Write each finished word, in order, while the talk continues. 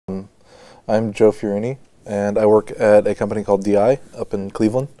I'm Joe Fiorini, and I work at a company called DI up in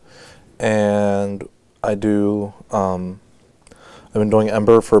Cleveland. And I do, I've been doing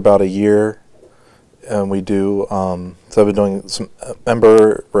Ember for about a year, and we do, so I've been doing some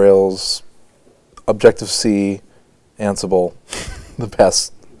Ember, Rails, Objective-C, Ansible,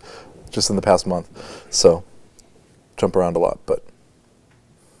 just in the past month. So, jump around a lot, but.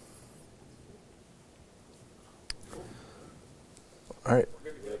 All right.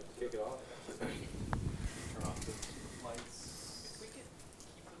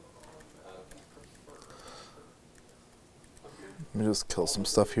 Let me just kill some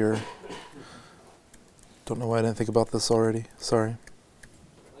stuff here. Don't know why I didn't think about this already. Sorry. I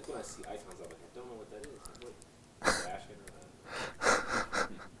like when I see icons, I'm like, I don't know what that is. Dash it or that.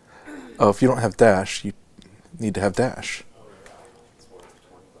 Oh, if you don't have Dash, you need to have Dash. It's worth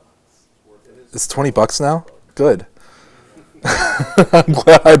 $20. It's $20 now? Good. I'm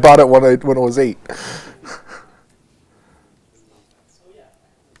glad I bought it when it was 8.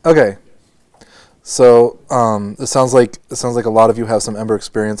 Okay. So it sounds like a lot of you have some Ember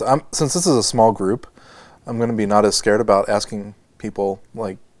experience. Since this is a small group, I'm going to be not as scared about asking people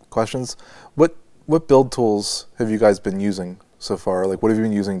like questions. What build tools have you guys been using so far? Like, what have you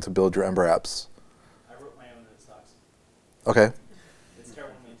been using to build your Ember apps? I wrote my own and it sucks. Okay. It's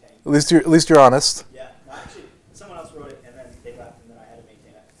terrible to maintain. At least you're honest. Yeah. No, actually, someone else wrote it and then they left and then I had to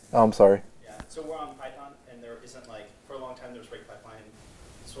maintain it. Oh, I'm sorry. Yeah. So we're on Python and there isn't like for a long time there was rake pipeline and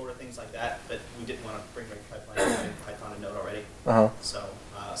sort of things like that, but we didn't want to bring rake pipeline in Python and Node already. So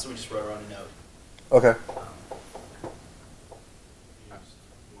so we just wrote our own Node. Okay.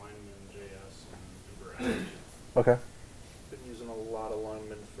 Okay. Been using a lot of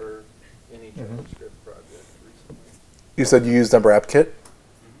linemen for any JavaScript project recently. You said you used Ember App Kit?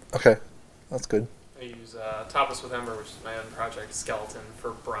 Okay. That's good. I use Topless with Ember, which is my own project, Skeleton,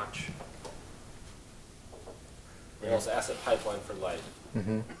 for brunch. Rails asset pipeline for life.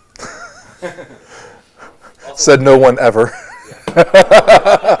 Said no one ever. Also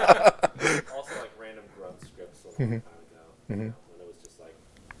like random grunt scripts a long time ago. When it was just like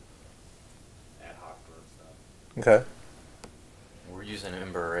ad hoc grunt stuff. Okay. We're using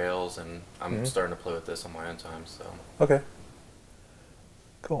Ember Rails, and I'm starting to play with this on my own time. So. Okay.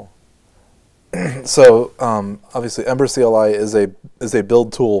 Cool. So obviously, Ember CLI is a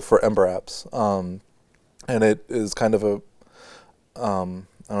build tool for Ember apps, and it is kind of a I don't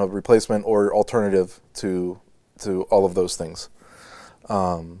know, replacement or alternative to all of those things.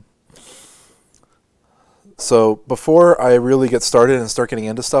 So before I really get started and start getting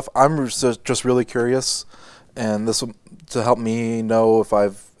into stuff, I'm just really curious, and this will to help me know if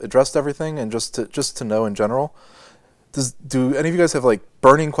I've addressed everything, and just to know in general. Do any of you guys have like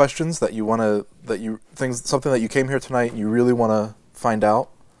burning questions that you want to something that you came here tonight and you really want to find out?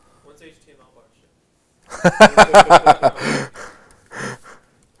 What's HTML bar?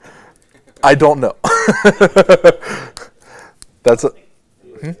 I don't know. That's a. One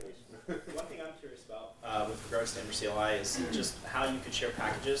thing I'm curious about with regards to Ember CLI is just how you could share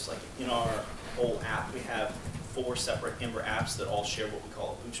packages. Like in our whole app, we have 4 separate Ember apps that all share what we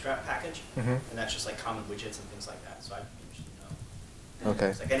call a bootstrap package, and that's just like common widgets and things like that. So I'd be interested to know.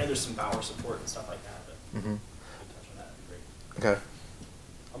 Okay. Like I know there's some Bower support and stuff like that, but if you could touch on that, would be great. Okay.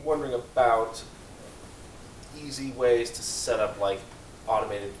 I'm wondering about easy ways to set up like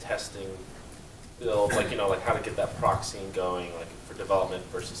automated testing builds, like like how to get that proxying going, like for development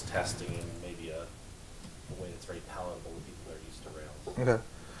versus testing, and maybe a way that's very palatable to people that are used to Rails. Okay.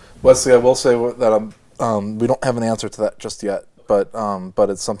 Wesley, I will say that we don't have an answer to that just yet, but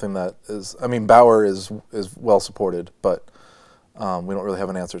it's something that is. I mean, Bower is well supported, but we don't really have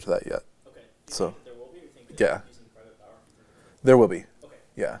an answer to that yet. Okay. So. There will be. Or you think Yeah. using private Bower? There will be. Okay.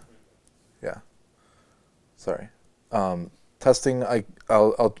 Yeah. Yeah. Sorry. Testing, I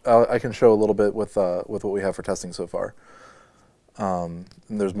can show a little bit with what we have for testing so far. And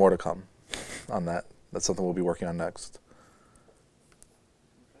there's more to come on that. That's something we'll be working on next.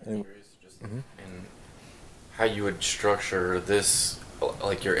 I'm curious just in how you would structure this,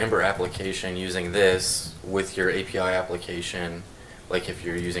 like your Ember application using this with your API application, like if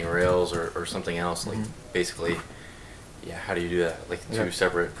you're using Rails or something else, like basically, yeah, how do you do that? Like 2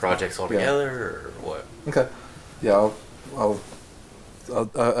 separate projects altogether, or what? Okay. Yeah,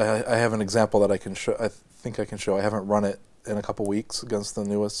 I have an example that I can show. I think I can show. I haven't run it in a couple weeks against the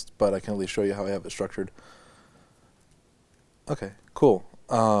newest, but I can at least show you how I have it structured. Okay, cool.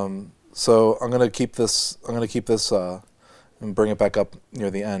 So I'm gonna keep this. And bring it back up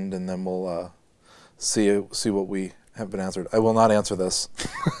near the end, and then we'll see what we have been answered. I will not answer this.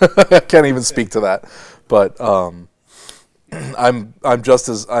 I can't even speak to that. But I'm just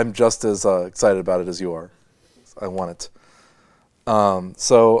as excited about it as you are. I want it.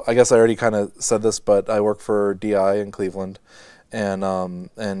 So I guess I already kind of said this, but I work for DI in Cleveland, and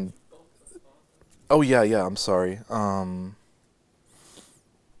oh yeah, I'm sorry. Is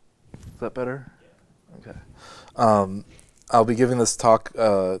that better? Okay. I'll be giving this talk.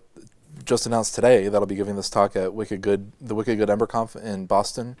 Just announced today that I'll be giving this talk at the Wicked Good EmberConf in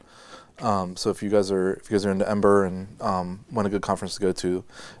Boston. So if you guys are into Ember and want a good conference to go to,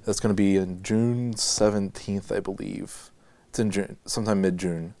 that's going to be in June 17th, I believe. It's in June, sometime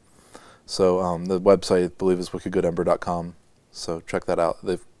mid-June. So the website, I believe, is wickedgoodember.com. So check that out.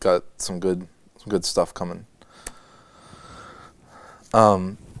 They've got some good stuff coming.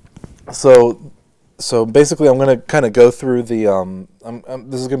 So basically, I'm going to kind of go through the.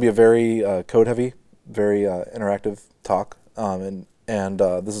 This is going to be a very code-heavy, very interactive talk, and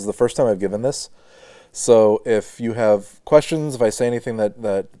this is the first time I've given this. So if you have questions, if I say anything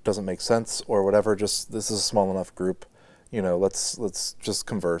that doesn't make sense or whatever, just this is a small enough group. Let's just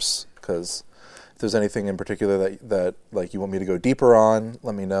converse, because if there's anything in particular that like you want me to go deeper on,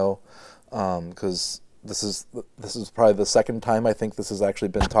 let me know, because this is probably the second time I think this has actually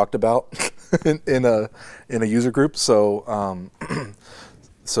been talked about in a user group. So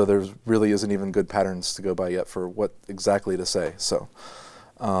so there really isn't even good patterns to go by yet for what exactly to say. So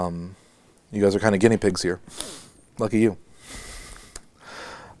you guys are kind of guinea pigs here. Lucky you.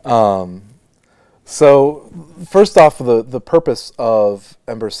 So first off, the purpose of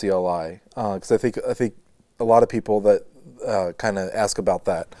Ember CLI, because I think a lot of people that kind of ask about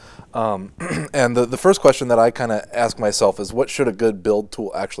that, and the first question that I kind of ask myself is, what should a good build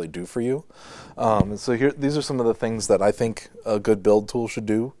tool actually do for you? And so these are some of the things that I think a good build tool should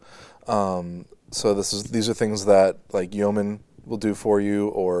do. So these are things that like Yeoman will do for you,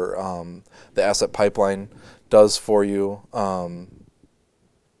 or the asset pipeline does for you.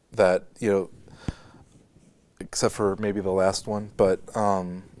 That except for maybe the last one, but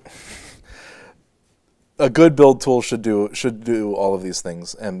a good build tool should do all of these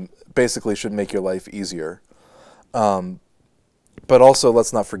things, and basically should make your life easier. But also,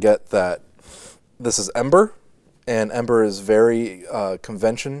 let's not forget that this is Ember, and Ember is very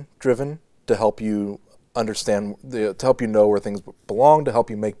convention driven to help you understand, to help you know where things belong, to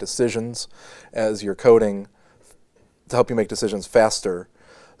help you make decisions as you're coding, to help you make decisions faster,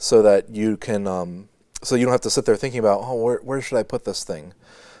 so that you can. So you don't have to sit there thinking about, oh, where should I put this thing?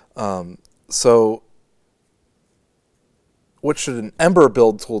 So what should an Ember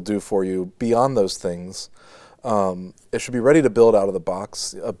build tool do for you beyond those things? It should be ready to build out of the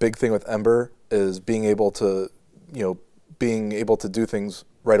box. A big thing with Ember is being able to do things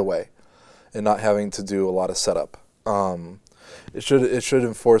right away and not having to do a lot of setup. It should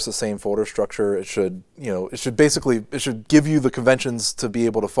enforce the same folder structure. It should give you the conventions to be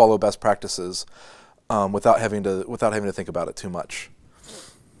able to follow best practices. Without having to think about it too much,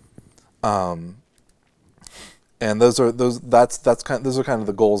 and those are kind of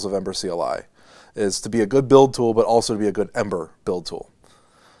the goals of Ember CLI, is to be a good build tool, but also to be a good Ember build tool.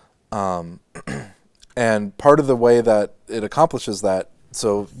 And part of the way that it accomplishes that,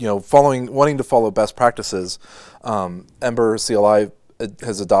 so wanting to follow best practices, Ember CLI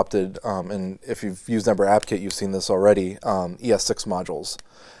has adopted, and if you've used Ember AppKit, you've seen this already, ES6 modules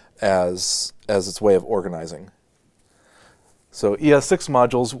as its way of organizing. So ES6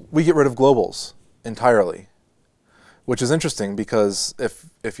 modules, we get rid of globals entirely, which is interesting, because if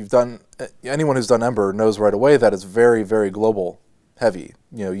you've done, anyone who's done Ember knows right away that it's very, very global heavy,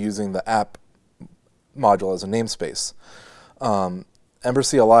 using the app module as a namespace. Ember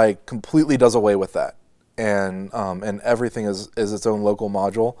CLI completely does away with that, and everything is its own local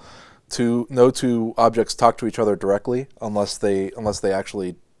module. No two objects talk to each other directly unless they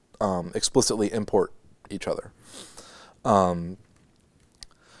actually explicitly import each other.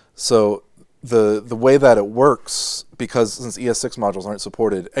 So the way that it works, because since ES6 modules aren't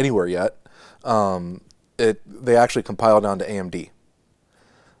supported anywhere yet, they actually compile down to AMD.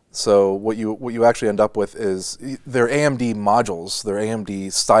 So what you actually end up with is they're AMD modules, they're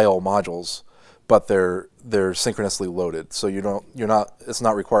AMD style modules, but they're synchronously loaded. So it's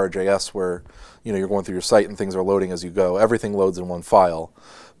not required JS where you're going through your site and things are loading as you go. Everything loads in one file,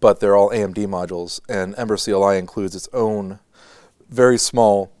 but they're all AMD modules, and Ember CLI includes its own very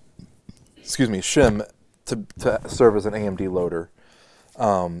small, shim to serve as an AMD loader.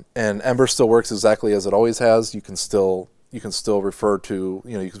 And Ember still works exactly as it always has. You can still refer to,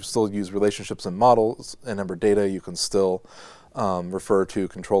 you can still use relationships and models in Ember data. You can still refer to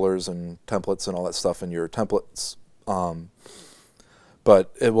controllers and templates and all that stuff in your templates.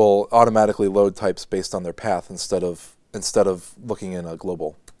 But it will automatically load types based on their path instead of instead of looking in a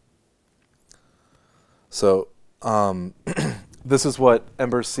global. So this is what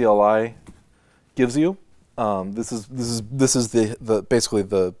Ember CLI gives you. This is the basically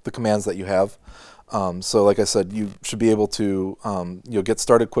the commands that you have. So like I said, you should be able to you'll get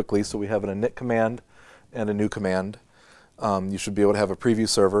started quickly. So we have an init command and a new command. You should be able to have a preview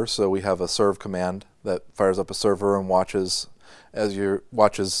server. So we have a serve command that fires up a server and watches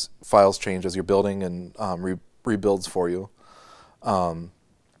files change as you're building and rebuilds for you. And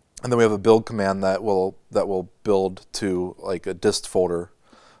then we have a build command that will build to like a dist folder,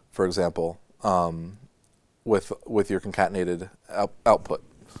 for example, with your concatenated output.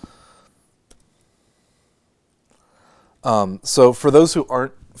 So for those who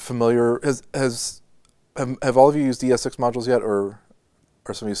aren't familiar, have all of you used ES6 modules yet, or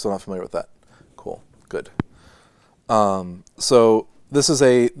are some of you still not familiar with that? Cool, good. So this is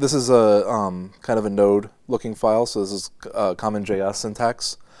a kind of a node looking file. So this is common JS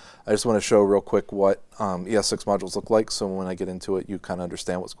syntax. I just want to show real quick what ES6 modules look like, so when I get into it, you kind of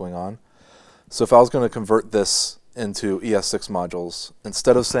understand what's going on. So if I was going to convert this into ES6 modules,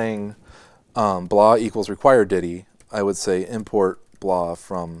 instead of saying blah equals require ditty, I would say import blah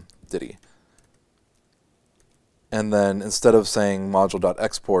from ditty. And then instead of saying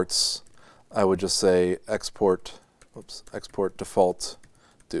module.exports, I would just say export default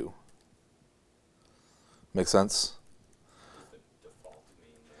do. Make sense?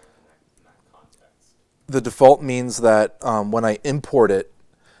 The default means that when I import it,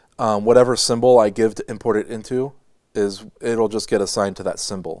 whatever symbol I give to import it into, it'll just get assigned to that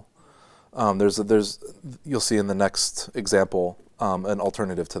symbol. You'll see in the next example an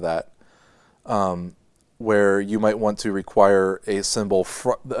alternative to that, where you might want to require a symbol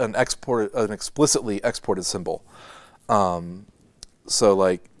an explicitly exported symbol. So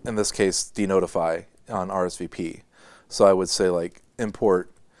like in this case, denotify on RSVP. So I would say like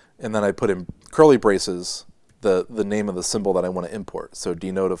import, and then I put in curly braces the name of the symbol that I want to import. So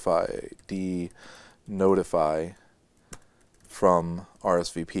denotify from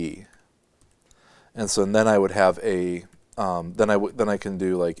RSVP. And so then I would have a then I can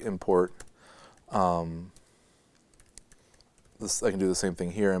do like import this. I can do the same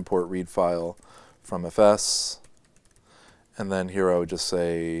thing here, import read file from FS, and then here I would just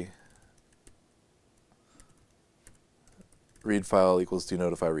say read file equals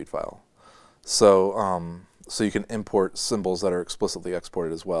denotify read file. So so you can import symbols that are explicitly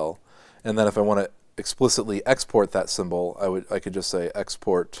exported as well. And then if I want to explicitly export that symbol, I could just say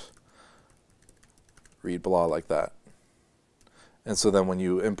export read blah like that. And so then when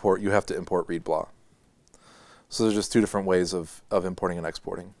you import, you have to import read blah. So there's just two different ways of importing and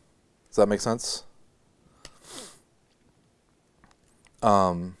exporting. Does that make sense?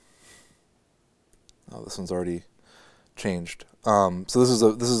 Oh, this one's already changed. So this is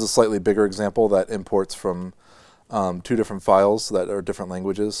a slightly bigger example that imports from two different files that are different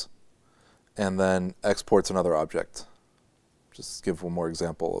languages, and then exports another object. Just give one more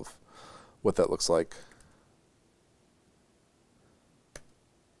example of what that looks like.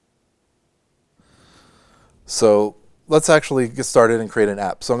 So let's actually get started and create an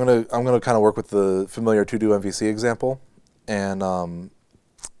app. So I'm gonna kind of work with the familiar to do MVC example, and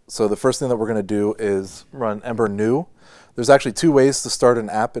so the first thing that we're gonna do is run Ember new. There's actually two ways to start an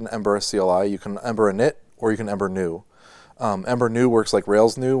app in Ember CLI. You can Ember init or you can Ember new. Ember new works like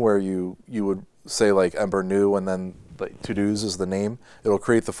Rails new, where you would say like Ember new and then like to-dos is the name. It'll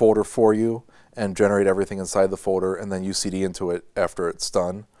create the folder for you and generate everything inside the folder, and then you CD into it after it's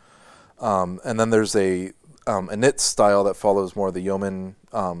done. And then there's a init style that follows more the Yeoman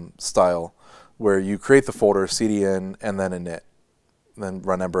style, where you create the folder, CD in, and then init. Then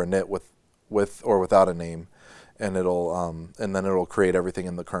run Ember init with or without a name, and then it'll create everything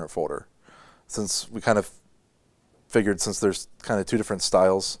in the current folder. Since we kind of figured, since there's kind of two different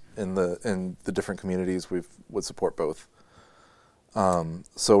styles in the different communities, we would support both.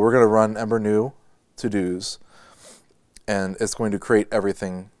 So we're going to run Ember new to-dos, and it's going to create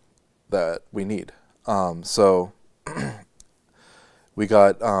everything that we need. So we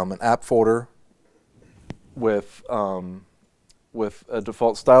got an app folder with a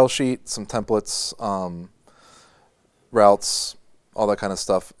default style sheet, some templates, routes, all that kind of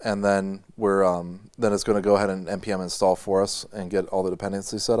stuff, and then then it's going to go ahead and npm install for us and get all the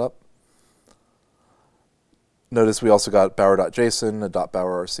dependencies set up. Notice we also got bower.json, a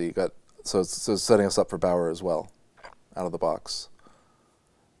 .bower.rc. So it's setting us up for Bower as well, out of the box.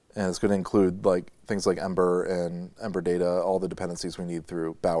 And it's going to include like things like Ember and Ember data, all the dependencies we need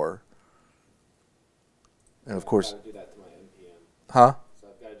through Bower. And of course, I've got to do that to my npm. huh? So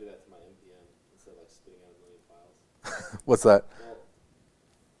I've got to do that to my npm instead of like spitting out a million files. What's that? Well,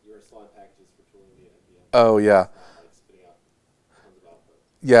 your slide packages for tooling via NPM. Oh yeah, It's not like spitting out tons of output.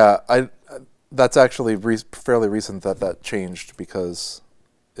 yeah. That's actually fairly recent that that changed because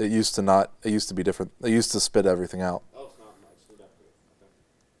it used to not. It used to be different. It used to spit everything out. Oh, it's not much. So definitely.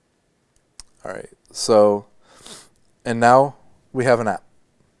 Okay. All right. So, and now we have an app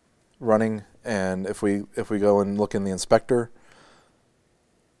running, and if we go and look in the inspector,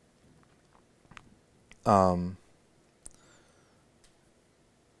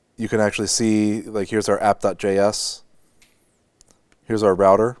 you can actually see, like, here's our app.js. Here's our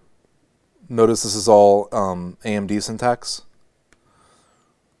router. Notice this is all AMD syntax.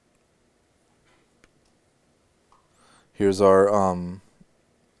 Here's our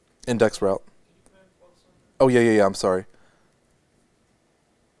index route. Oh, yeah, I'm sorry.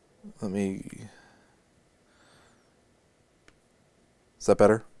 Let me... Is that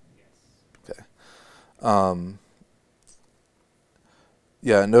better? Okay.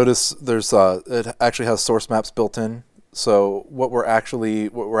 Yeah, notice there's it actually has source maps built in. So what we're actually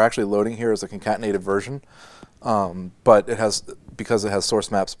loading here is a concatenated version, but it has, because it has source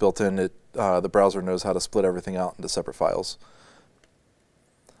maps built in, it the browser knows how to split everything out into separate files.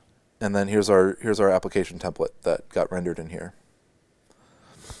 And then here's our application template that got rendered in here.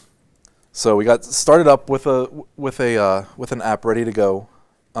 So we got started up with an app ready to go,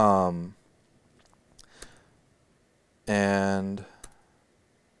 and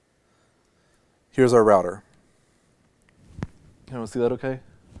here's our router. Can you see that okay?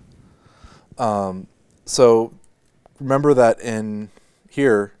 So remember that in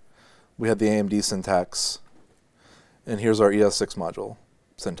here we had the AMD syntax, and here's our ES6 module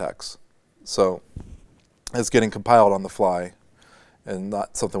syntax. So it's getting compiled on the fly and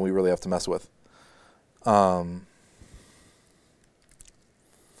not something we really have to mess with. So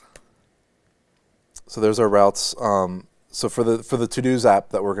there's our routes. So for the to-dos app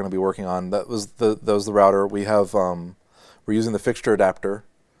that we're going to be working on, that was the router. We have we're using the fixture adapter.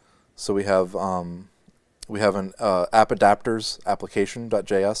 So we have an app adapters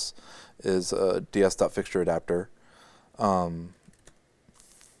application.js is a ds.fixture adapter. And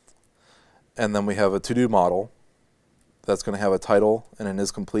then we have a to-do model that's going to have a title and an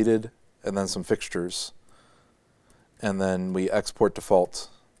is completed and then some fixtures. And then we export default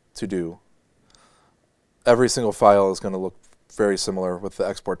to do. Every single file is going to look very similar with the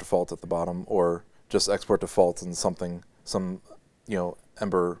export default at the bottom, or just export default and some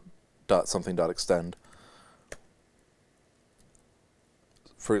ember.something.extend.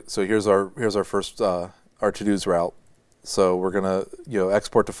 So here's our first our to-dos route. So we're gonna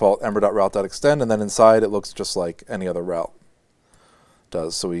export default ember.route.extend, and then inside it looks just like any other route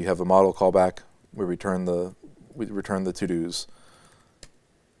does. So we have a model callback. We return the to-dos.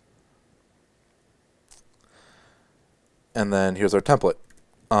 And then here's our template.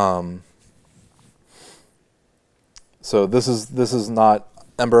 So this is not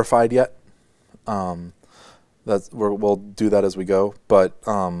Emberified yet. We'll do that as we go. But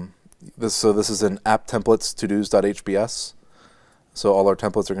this is in app templates todos.hbs. So all our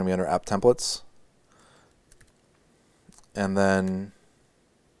templates are going to be under app templates. And then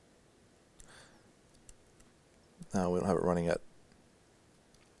no, we don't have it running yet.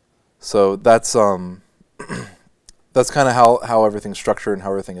 So that's that's kind of how everything's structured and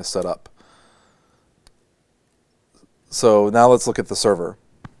how everything is set up. So now let's look at the server.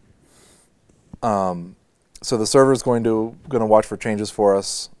 So the server is going to watch for changes for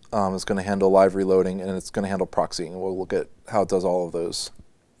us. It's going to handle live reloading, and it's going to handle proxying. We'll look at how it does all of those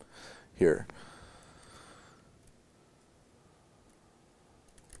here.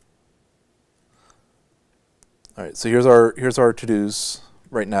 All right, so here's our to-dos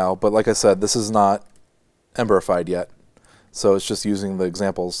right now. But like I said, this is not Emberified yet, so it's just using the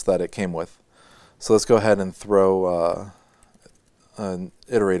examples that it came with. So let's go ahead and throw an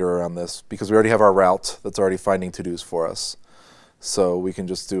iterator around this, because we already have our route that's already finding to-dos for us. So we can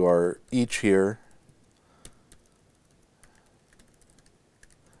just do our each here,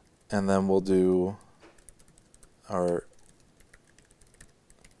 and then we'll do our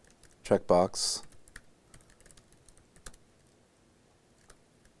checkbox.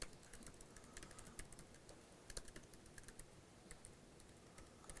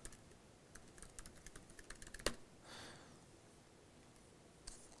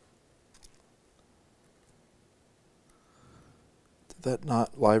 Did that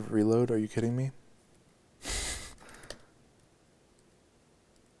not live reload? Are you kidding me?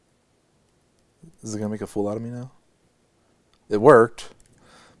 Is it going to make a fool out of me now? It worked,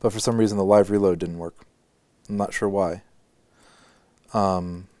 but for some reason the live reload didn't work. I'm not sure why.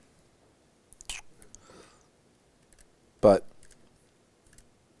 But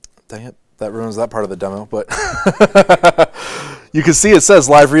dang it, that ruins that part of the demo. But you can see it says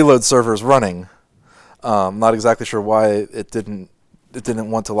live reload servers running. Not exactly sure why it didn't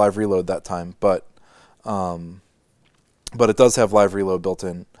want to live reload that time, but it does have live reload built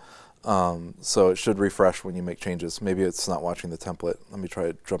in. So it should refresh when you make changes. Maybe it's not watching the template. Let me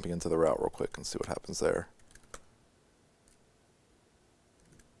try jumping into the route real quick and see what happens there.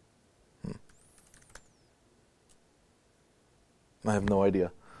 I have no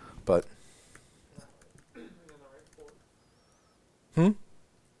idea, but You're on the right port. hmm?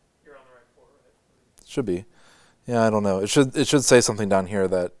 You're on the right port, right? Should be. Yeah, I don't know. It should say something down here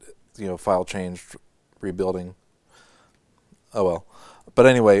that, file changed, rebuilding. Oh well. But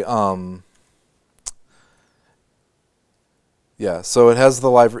anyway, yeah, so it has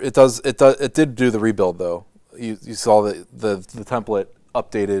the live it did do the rebuild though. You saw the template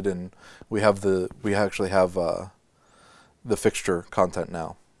updated, and we actually have the fixture content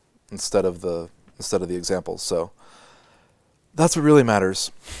now instead of the examples. So that's what really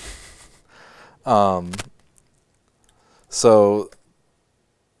matters. So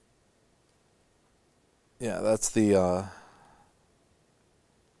yeah, that's the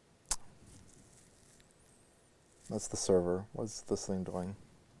server. What's this thing doing?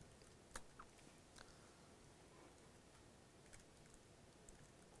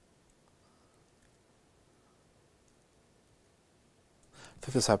 I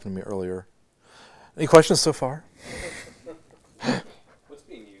think this happened to me earlier. Any questions so far? What's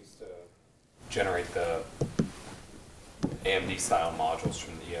being used to generate the AMD style modules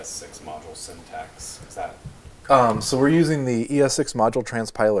from the ES6 module syntax? Is that So we're using the ES6 module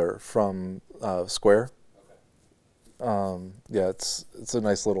transpiler from Square. okay? Yeah, it's a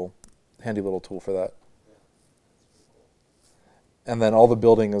nice handy little tool for that. And then all the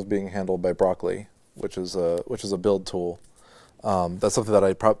building is being handled by Broccoli, which is a build tool. That's something that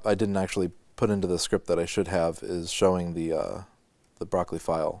I didn't actually put into the script that I should have, is showing the Broccoli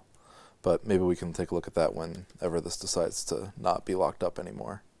file. But maybe we can take a look at that whenever this decides to not be locked up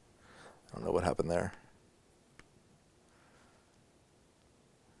anymore. I don't know what happened there.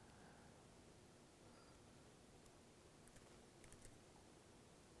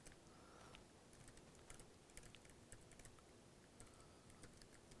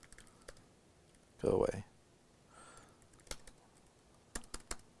 Go away.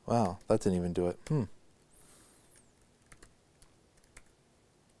 Wow, that didn't even do it.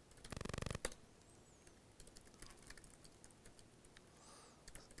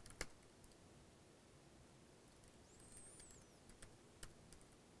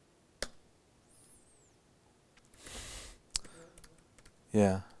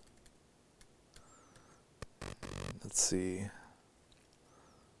 Yeah. Let's see.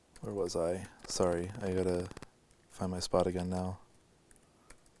 Where was I? Sorry, I gotta find my spot again now.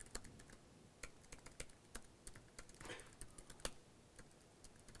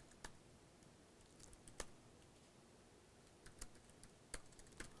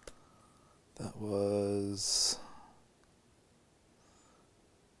 That was...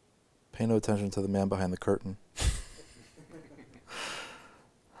 Pay no attention to the man behind the curtain.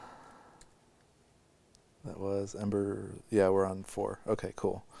 That was Ember. Yeah, we're on 4. Okay,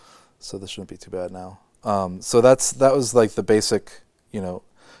 cool. So this shouldn't be too bad now. So that was like the basic,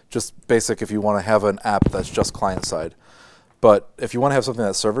 just basic if you want to have an app that's just client side. But if you want to have something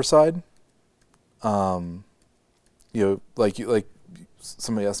that's server side, like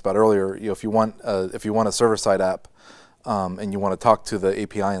somebody asked about earlier, if you want a server side app, and you want to talk to the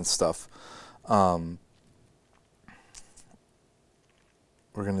API and stuff, we're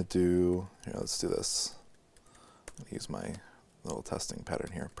gonna do here. Let's do this. Use my little testing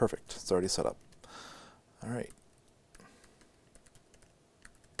pattern here. Perfect. It's already set up. All right.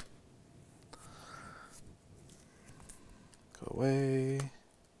 Go away.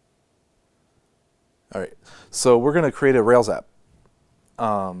 All right. So we're going to create a Rails app.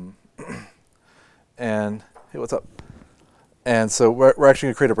 And hey, what's up? And so we're actually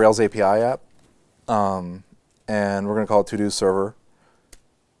going to create a Rails API app. And we're going to call it to-do server.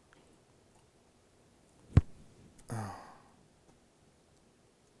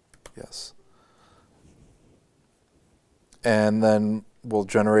 Yes. And then we'll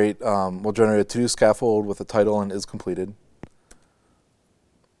generate a to-do scaffold with a title and is completed.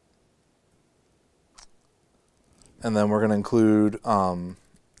 And then we're going to include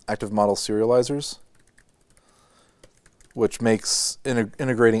active model serializers, which makes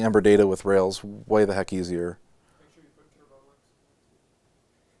integrating Ember data with Rails way the heck easier. Make sure you put turbo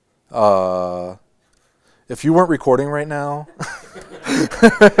links. If you weren't recording right now,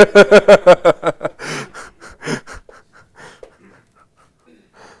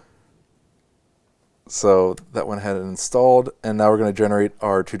 So that went ahead and installed, and now we're going to generate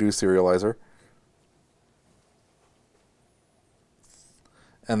our to-do serializer.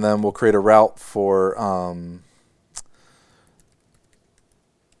 And then we'll create a route for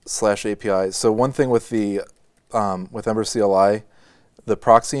 /API. So one thing with the with Ember CLI, the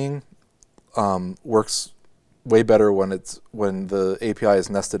proxying works way better when the API is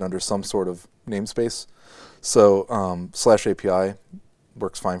nested under some sort of namespace. So /API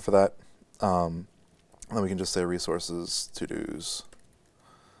works fine for that. And then we can just say resources to-dos.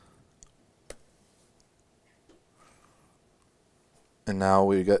 And now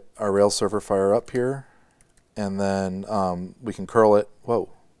we get our Rails server fire up here, and then we can curl it. Whoa,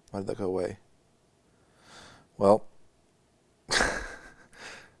 why did that go away? Well,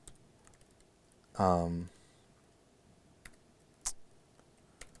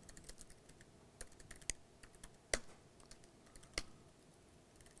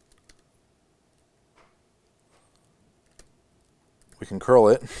 we can curl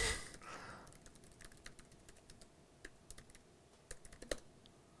it.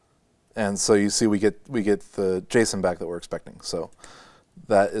 And so you see we get the JSON back that we're expecting. So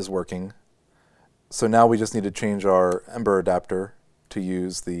that is working. So now we just need to change our Ember adapter to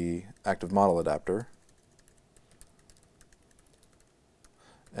use the active model adapter.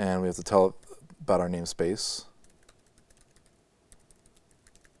 And we have to tell it about our namespace.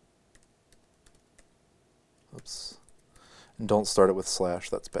 Oops. And don't start it with /,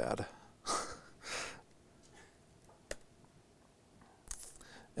 that's bad.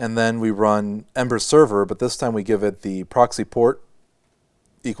 And then we run Ember server, but this time we give it the proxy port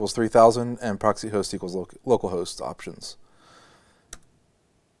equals 3000 and proxy host equals localhost options.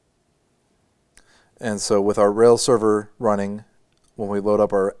 And so with our Rails server running, when we load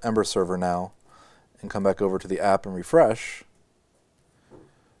up our Ember server now and come back over to the app and refresh,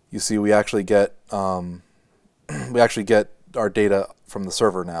 you see we actually get our data from the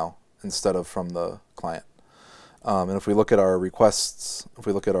server now instead of from the client. And if we look at our requests, if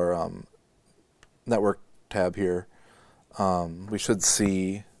we look at our network tab here, we should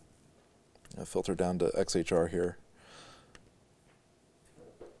see, I'll filter down to XHR here,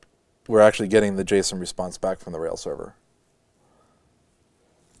 we're actually getting the JSON response back from the Rails server.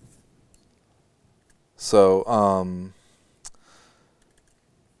 So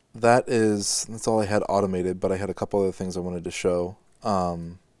that's all I had automated, but I had a couple other things I wanted to show.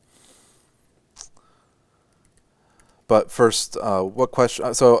 But first, what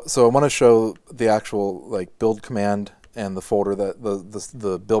question? So I want to show the actual like build command and the folder that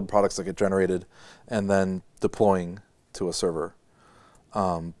the build products that get generated, and then deploying to a server.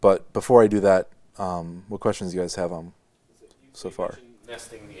 But before I do that, what questions do you guys have on so far?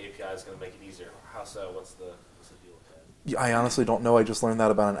 Nesting the API is going to make it easier. How so? What's the deal with that? Yeah, I honestly don't know. I just learned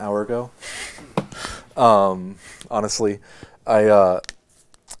that about an hour ago. Honestly, I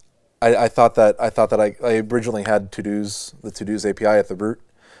thought that I originally had to-dos, the to-dos API at the root.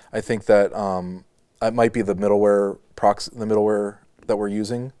 I think that it might be the middleware that we're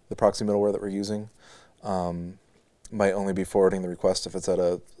using, the proxy middleware that we're using, might only be forwarding the request if it's at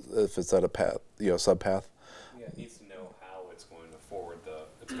a path, subpath. Yeah, it needs to know how it's going to forward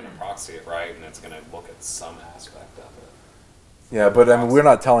it's going to proxy it, right, and it's going to look at some aspect of it. Yeah, but I mean, we're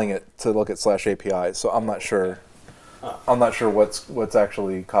not telling it to look at /API, so I'm not sure. I'm not sure what's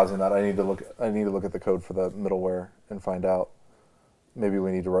actually causing that. I need to look at the code for the middleware and find out. Maybe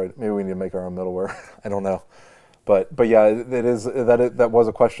we need to make our own middleware. I don't know. But yeah, that was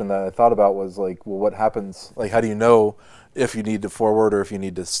a question that I thought about, was like, well, what happens? Like, how do you know if you need to forward or if you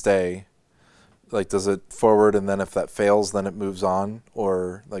need to stay? Like, does it forward and then if that fails, then it moves on?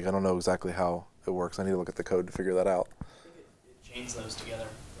 Or like, I don't know exactly how it works. I need to look at the code to figure that out. I think it chains those together,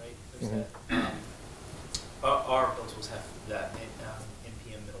 right? There's Mm-hmm. that. Our build tools have that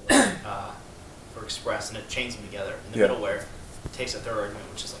npm middleware for Express, and it chains them together. And the Yeah. middleware takes a third argument,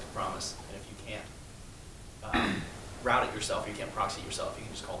 which is like a promise. And if you can't route it yourself, you can't proxy it yourself, you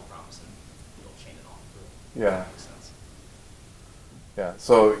can just call the promise and it'll chain it all through. Yeah. That makes sense. Yeah.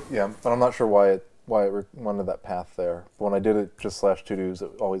 So yeah, but I'm not sure why it wanted that path there. But when I did it just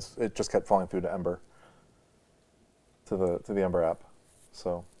 /to-dos, it just kept falling through to Ember, to the Ember app.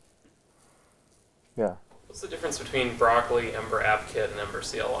 So yeah. What's the difference between Broccoli, Ember AppKit, and Ember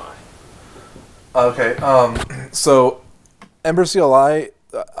CLI? Okay. So Ember CLI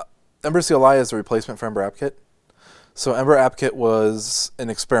is a replacement for Ember AppKit. So Ember AppKit was an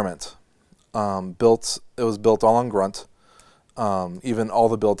experiment. It was built all on Grunt. Even all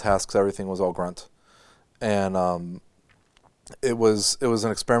the build tasks, everything was all Grunt, and it was an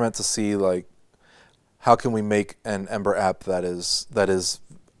experiment to see like how can we make an Ember app that is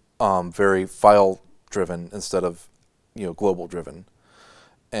very file driven instead of, global driven.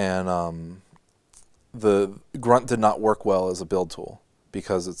 And the Grunt did not work well as a build tool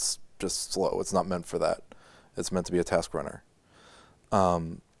because it's just slow. It's not meant for that. It's meant to be a task runner.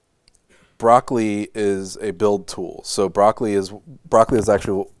 Broccoli is a build tool. So Broccoli is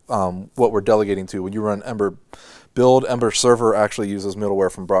actually what we're delegating to. When you run Ember build, Ember server actually uses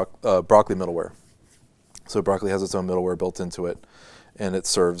middleware from Broccoli middleware. So Broccoli has its own middleware built into it, and it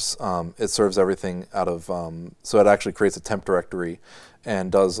serves everything out of. So it actually creates a temp directory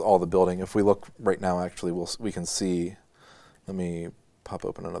and does all the building. If we look right now, actually, we can see. Let me pop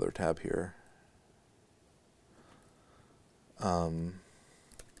open another tab here.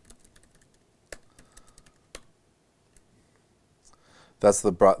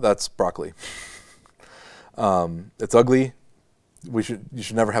 That's Broccoli. It's ugly. You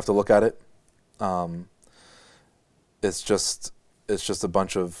should never have to look at it. It's just a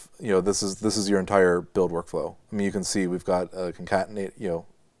bunch of, this is your entire build workflow. I mean, you can see we've got a concatenate,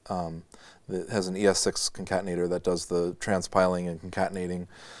 that has an ES6 concatenator that does the transpiling and concatenating.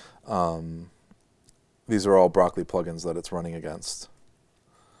 These are all Broccoli plugins that it's running against.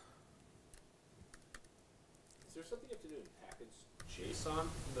 Is there something you have to do in package JSON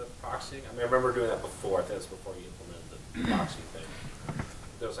in the proxy? I mean, I remember doing that before. I think that's before you implemented the proxy thing.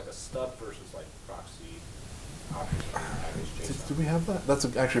 There was like a stub versus like proxy options in package JSON. Do we have that? That's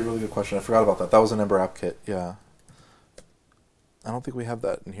actually a really good question. I forgot about that. That was an Ember app kit. Yeah. I don't think we have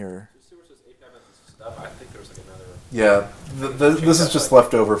that in here. I think there was like another. Yeah, this is just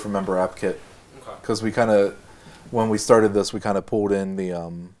left over from Ember app kit. Because we kind of, when we started this, we kind of pulled in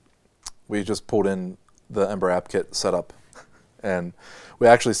we just pulled in the Ember app kit setup, and we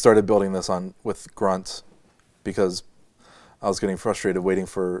actually started building this with Grunt because I was getting frustrated waiting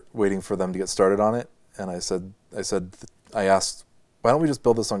for them to get started on it, and I asked, why don't we just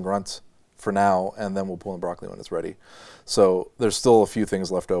build this on Grunt for now, and then we'll pull in Broccoli when it's ready. So there's still a few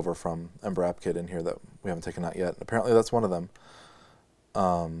things left over from Ember app kit in here that we haven't taken out yet. Apparently that's one of them.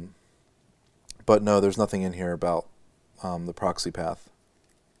 But no, there's nothing in here about the proxy path.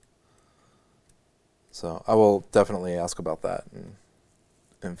 So I will definitely ask about that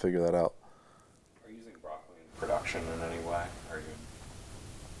and figure that out. Are you using Broccoli in production in any way?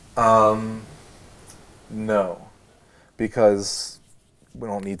 No, because we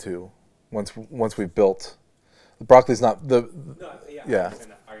don't need to. Once we've built, Broccoli's not the. No, yeah.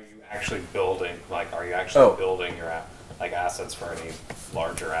 Are you actually building? Like, are you building your assets for any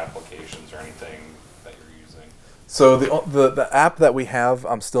larger applications or anything that you're using? So the app that we have,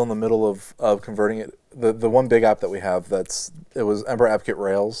 I'm still in the middle of converting it. The one big app that we have it was Ember AppKit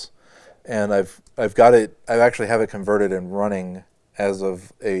Rails, and I've got it. I actually have it converted and running as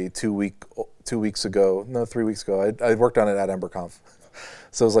of a 3 weeks ago. I worked on it at EmberConf,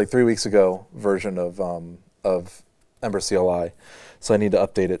 so it was like 3 weeks ago version of Ember CLI. So I need to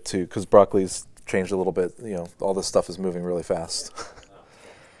update it too because Broccoli's changed a little bit. All this stuff is moving really fast.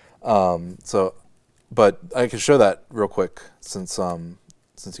 But I can show that real quick since you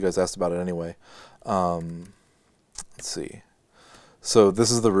guys asked about it anyway. Let's see. So this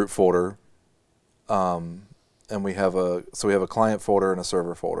is the root folder, and we have a client folder and a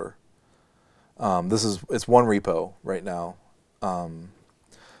server folder. It's one repo right now,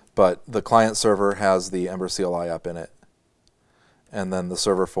 but the client server has the Ember CLI app in it, and then the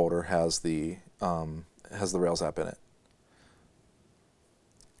server folder has the Rails app in it.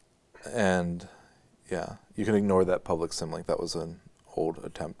 And yeah, you can ignore that public symlink. That was an old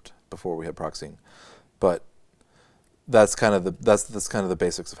attempt before we had proxying, but that's kind of the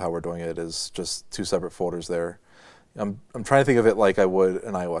basics of how we're doing it. Is just two separate folders there. I'm trying to think of it like I would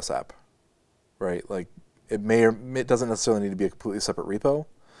an iOS app, right? Like it doesn't necessarily need to be a completely separate repo,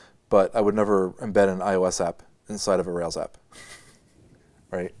 but I would never embed an iOS app inside of a Rails app,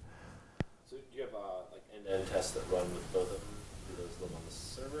 right? So do you have like end-to-end tests that run with both of them? Do those live on the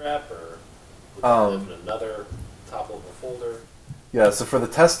server app, or would they live in another top-level folder? Yeah. So for the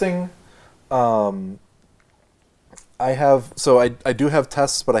testing, I do have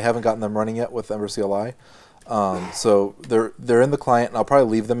tests, but I haven't gotten them running yet with Ember CLI. So they're in the client, and I'll probably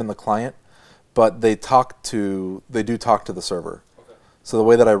leave them in the client, but they do talk to the server. Okay. So the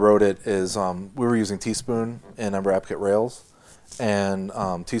way that I wrote it is we were using Teaspoon in Ember AppKit Rails, and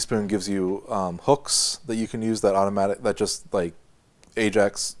Teaspoon gives you hooks that you can use that just like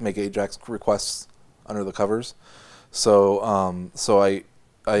make Ajax requests under the covers. So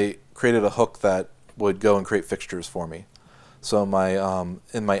I created a hook that would go and create fixtures for me. So in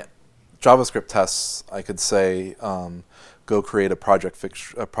my JavaScript tests, I could say, go create a product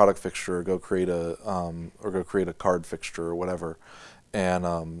fixture, go create a card fixture or whatever,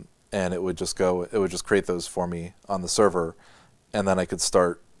 and and it would just create those for me on the server, and then I could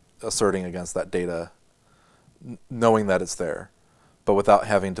start asserting against that data, knowing that it's there, but without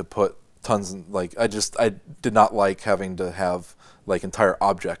having to put tons like I did not like having to have like entire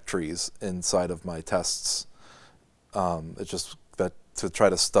object trees inside of my tests. It just that to try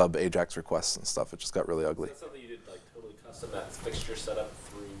to stub Ajax requests and stuff, it just got really ugly. Is that something you did like totally custom, that fixture setup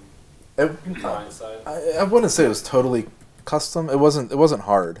through client side? I wouldn't say it was totally custom. It wasn't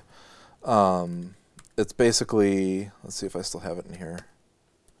hard. It's basically, let's see if I still have it in here.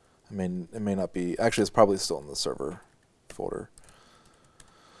 I mean, it may not be. Actually, it's probably still in the server folder.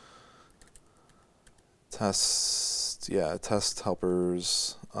 Test, yeah, test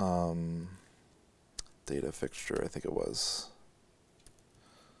helpers, data fixture, I think it was.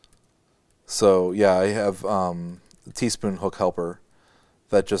 So yeah, I have the teaspoon hook helper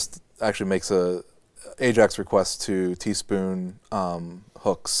that just actually makes a Ajax request to teaspoon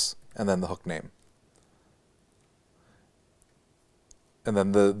hooks and then the hook name. And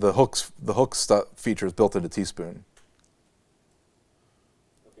then the hooks feature is built into teaspoon.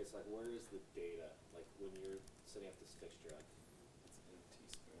 Okay, so like where is the data? Like when you're setting up this fixture, like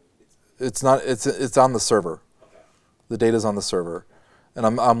it's in teaspoon. It's not. It's on the server. Okay. The data's on the server, and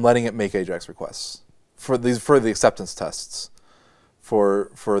I'm letting it make Ajax requests for the acceptance tests.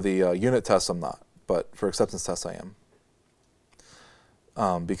 For the unit tests, I'm not, but for acceptance tests, I am.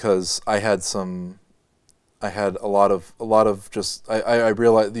 Because I had a lot of just I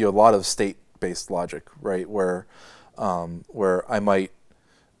realized a lot of state-based logic, right, where I might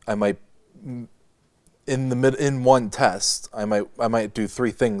in one test I might do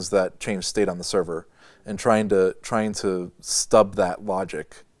 3 things that change state on the server, and trying to stub that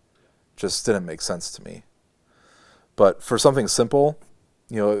logic just didn't make sense to me. But for something simple,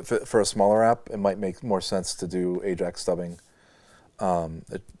 for a smaller app, it might make more sense to do Ajax stubbing.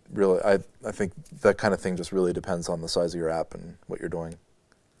 It really, I think that kind of thing just really depends on the size of your app and what you're doing.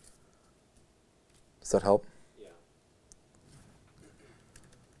 Does that help? Yeah.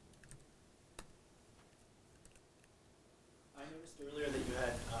 I noticed earlier that you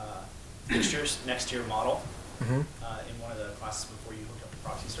had fixtures next to your model in one of the classes before you hooked up the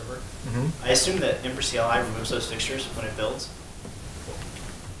proxy server. I assume that Ember CLI removes those fixtures when it builds.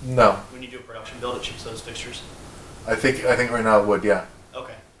 No. When you do a production build, it ships those fixtures. I think right now it would, yeah.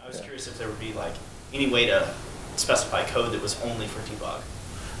 Okay. I was curious if there would be like any way to specify code that was only for debug.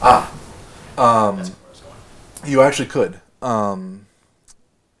 That's where I was going. You actually could.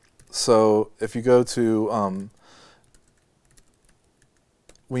 So if you go to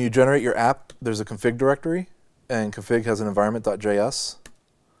when you generate your app, there's a config directory, and config has an environment.js.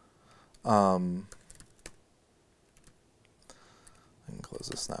 I can close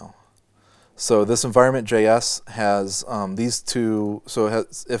this now. So this environment.js has these two. So it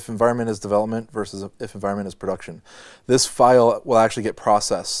has if environment is development versus if environment is production. This file will actually get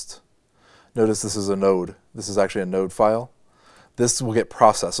processed. Notice this is a node. This is actually a node file. This will get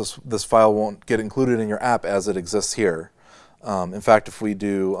processed. This file won't get included in your app as it exists here. In fact, if we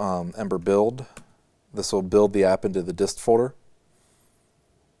do Ember build, this will build the app into the dist folder.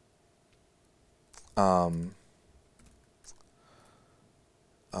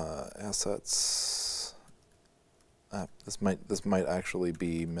 Assets. This might actually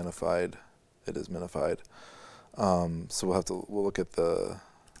be minified. It is minified. So we'll look at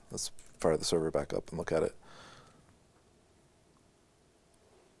let's fire the server back up and look at it.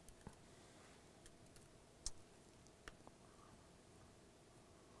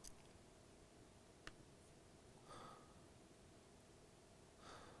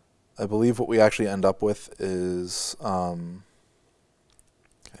 I believe what we actually end up with is okay.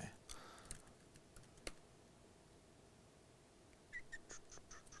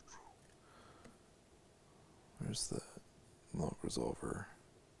 Where's the log resolver?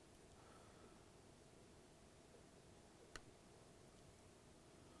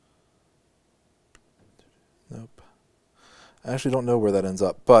 Nope. I actually don't know where that ends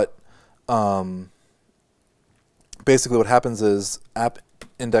up, but basically what happens is app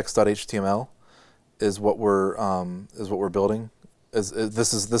index.html is what we're building. This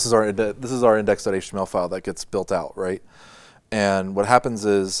is our index.html file that gets built out, right? And what happens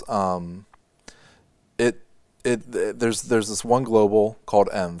is there's this one global called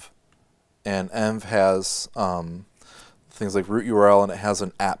env, and env has things like root URL, and it has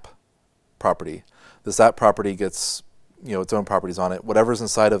an app property. This app property gets its own properties on it. Whatever's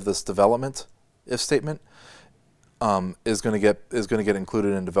inside of this development if statement is going to get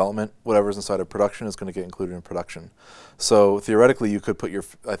included in development. Whatever's inside of production is going to get included in production. So theoretically, you could put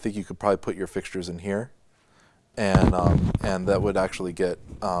I think you could probably put your fixtures in here, and that would actually get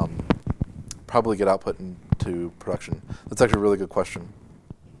probably get output into production. That's actually a really good question.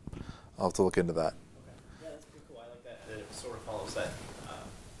 I'll have to look into that. Okay. Yeah, that's pretty cool. I like that. That it sort of follows that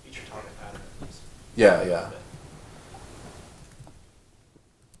feature target pattern at least. Yeah, yeah.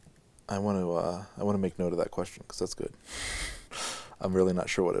 I want to make note of that question because that's good. I'm really not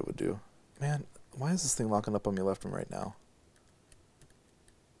sure what it would do. Man, why is this thing locking up on me left and right now?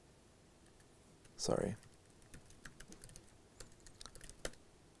 Sorry.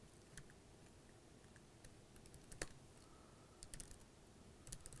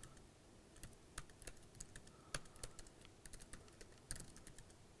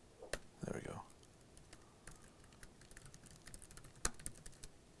 There we go.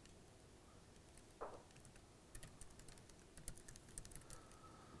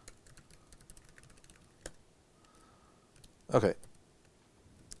 Okay.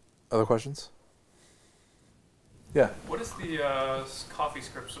 Other questions? Yeah. What is the coffee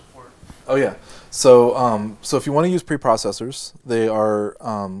script support? Oh yeah. So so if you want to use preprocessors, they are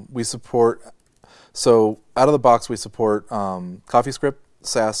we support. So out of the box, we support CoffeeScript,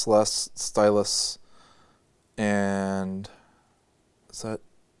 Sass, Less, Stylus, and is that,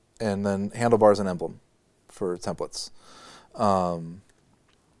 and then Handlebars and Emblem for templates.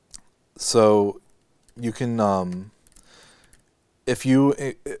 So you can if you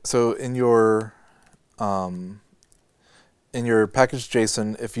so in your package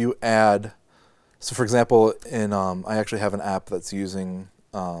JSON, if you add, so for example, in I actually have an app that's using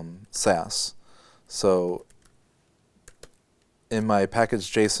Sass. So in my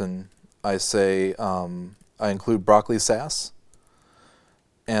package JSON, I say I include broccoli Sass,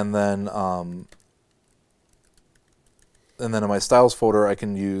 and then in my styles folder, I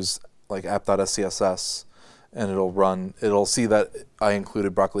can use like app.scss, and it'll see that I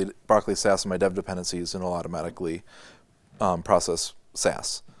included broccoli Sass in my dev dependencies, and it'll automatically process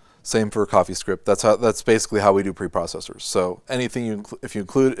Sass. Same for CoffeeScript. That's basically how we do preprocessors. So anything if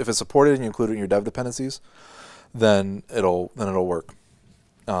it's supported and you include it in your dev dependencies, then it'll work.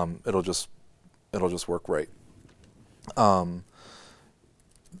 It'll just work right.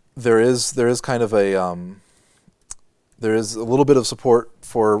 There is kind of a there is a little bit of support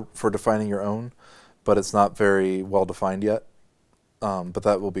for defining your own, but it's not very well defined yet. But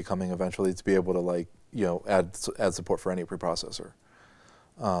that will be coming eventually to be able to, like, you know, add support for any preprocessor.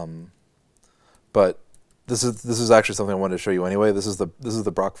 But this is actually something I wanted to show you anyway. This is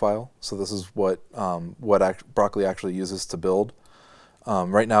the Brock file. So this is what Broccoli actually uses to build.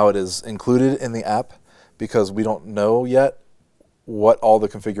 Right now it is included in the app because we don't know yet what all the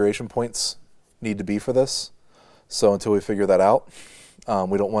configuration points need to be for this. So until we figure that out,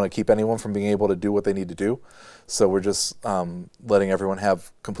 we don't want to keep anyone from being able to do what they need to do. So we're just letting everyone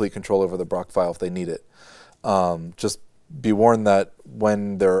have complete control over the Brock file if they need it. Just be warned that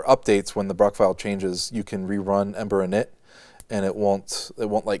when there are updates, when the Brock file changes, you can rerun EmberNati, and it won't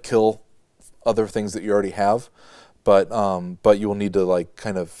like kill other things that you already have, but you will need to, like,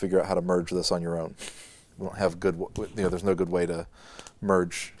 kind of figure out how to merge this on your own. We don't have good, you know, there's no good way to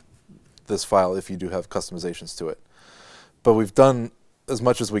merge this file if you do have customizations to it. But we've done as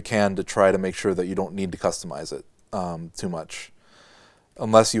much as we can to try to make sure that you don't need to customize it too much,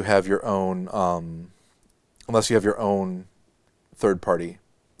 unless you have your own third-party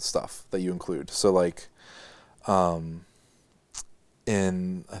stuff that you include. So like I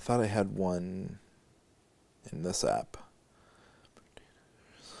thought I had one in this app.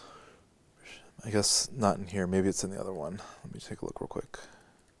 I guess not in here. Maybe it's in the other one. Let me take a look real quick.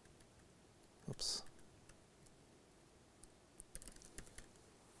 Oops.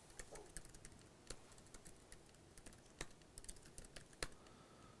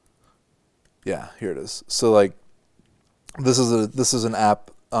 Yeah, here it is. So like, this is an app.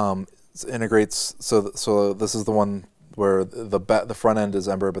 It integrates. So this is the one where the front end is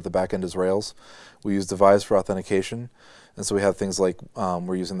Ember, but the back end is Rails. We use Devise for authentication, and so we have things like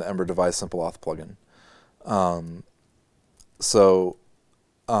we're using the Ember Devise Simple Auth plugin.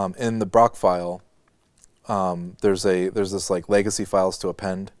 In the Brock file, there's this like legacy files to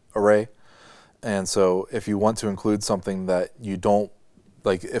append array, and so if you want to include something that you don't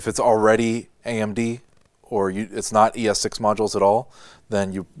like, if it's already AMD or it's not ES6 modules at all,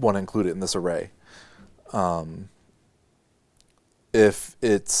 then you want to include it in this array. If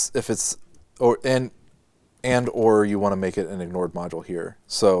it's or you want to make it an ignored module here.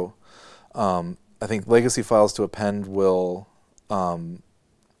 So I think legacy files to append will add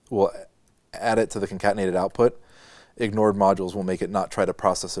it to the concatenated output. Ignored modules will make it not try to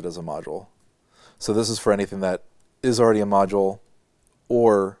process it as a module. So this is for anything that is already a module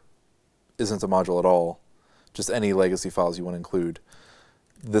or isn't a module at all, just any legacy files you want to include.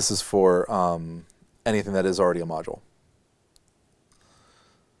 This is for anything that is already a module.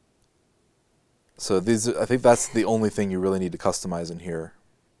 So I think that's the only thing you really need to customize in here,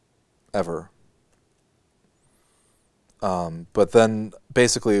 ever. But then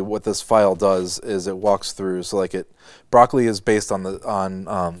basically what this file does is it walks through. So like Broccoli is based on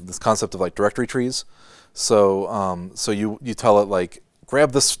this concept of like directory trees. So so you tell it like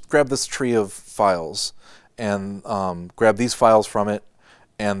grab this tree of files and grab these files from it,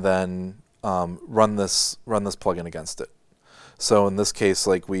 and then run this plugin against it. So in this case,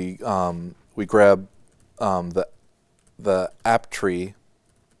 like we grab the app tree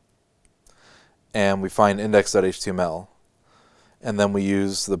and we find index.html, and then we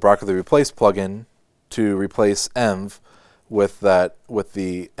use the Broccoli replace plugin to replace env with the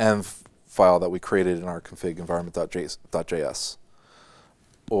env file that we created in our config environment.js,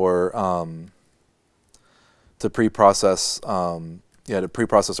 or to pre-process our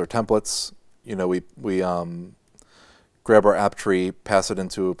templates. You know, we grab our app tree, pass it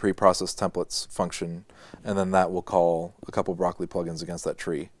into a pre-process templates function, and then that will call a couple Broccoli plugins against that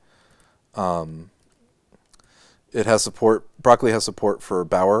tree. It has support. Broccoli has support for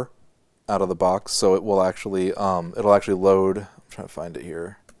Bower out of the box, so it will actually it'll actually load. I'm trying to find it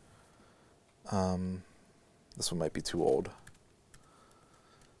here. This one might be too old.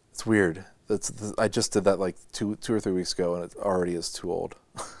 It's weird. I just did that like two or 3 weeks ago, and it already is too old.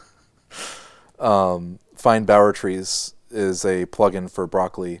 Find Bower trees is a plugin for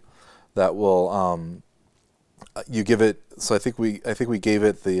Broccoli that will you give it. So I think we gave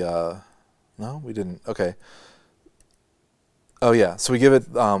it the no, we didn't. Okay. Oh yeah, so we give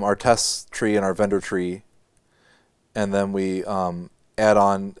it our test tree and our vendor tree, and then we add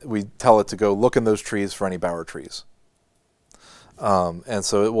on. We tell it to go look in those trees for any Bower trees, and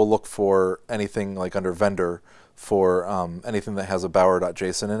so it will look for anything like under vendor for anything that has a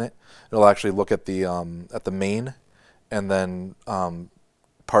bower.json in it. It'll actually look at the main, and then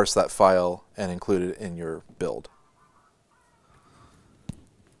parse that file and include it in your build.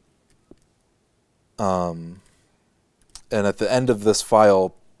 And at the end of this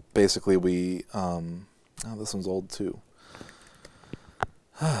file, basically we, oh, this one's old too.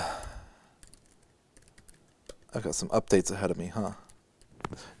 I've got some updates ahead of me, huh?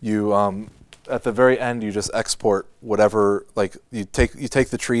 You, at the very end, you just export whatever, like you take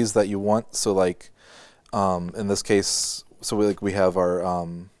the trees that you want. So like, in this case, so we have our,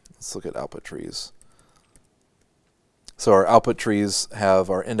 let's look at output trees. So our output trees have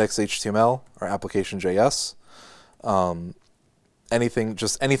our index.html, our application.js,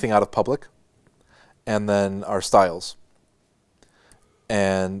 anything out of public, and then our styles.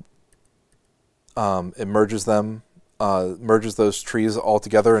 And it merges those trees all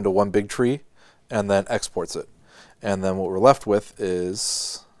together into one big tree, and then exports it. And then what we're left with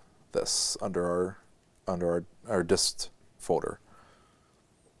is this under our dist folder.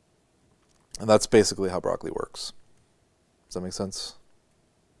 And that's basically how Broccoli works. Does that make sense?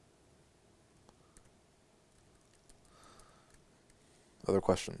 Other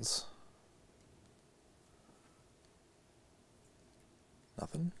questions?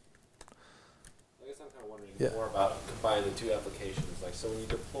 Nothing? I guess I'm kind of wondering more about combining the two applications. Like, so when you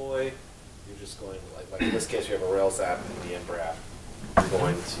deploy, you're just going like in this case, you have a Rails app and the Ember app. You're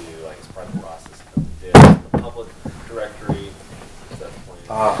going to, like, as part of the process, the public directory. Is that the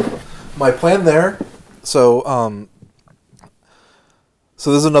plan? My plan there. So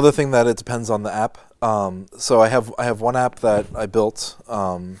so this is another thing that it depends on the app. So I have one app that I built.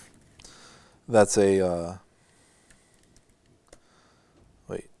 That's a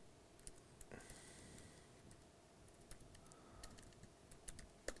wait.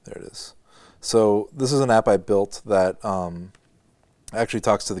 There it is. So this is an app I built that actually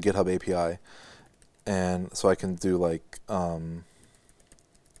talks to the GitHub API, and so I can do like I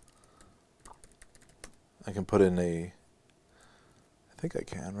can put in a. I think I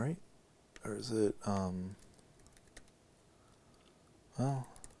can, right? Or is it? Well,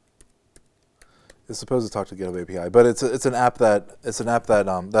 it's supposed to talk to GitHub API, but it's an app that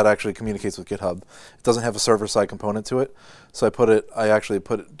that actually communicates with GitHub. It doesn't have a server-side component to it, so I actually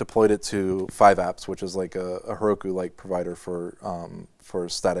deployed it to 5apps, which is like a Heroku-like provider for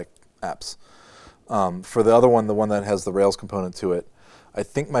static apps. For the other one, the one that has the Rails component to it, I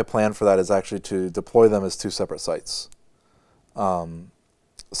think my plan for that is actually to deploy them as 2 separate sites.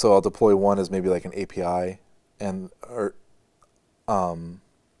 So I'll deploy one as maybe like an API,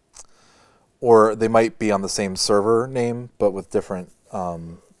 or they might be on the same server name but with different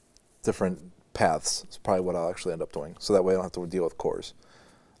paths. It's probably what I'll actually end up doing. So that way I don't have to deal with cores.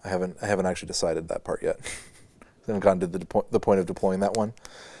 I haven't actually decided that part yet. haven't gotten to the point of deploying that one.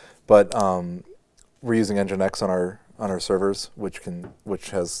 But we're using Nginx on our servers, which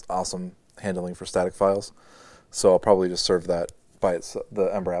has awesome handling for static files. So I'll probably just serve that the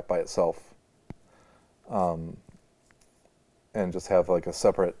Ember app by itself, and just have like a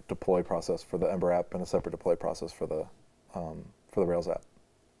separate deploy process for the Ember app and a separate deploy process for the Rails app.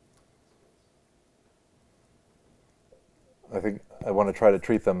 I think I want to try to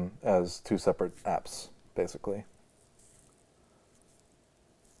treat them as two separate apps, basically.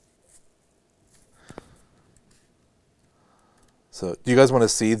 So, do you guys want to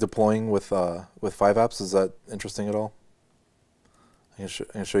see deploying with 5 apps? Is that interesting at all? I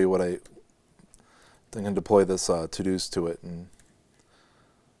can show you what I can deploy this to-dos to it, and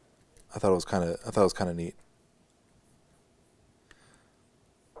I thought it was kind of neat.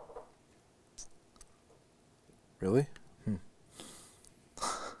 Really?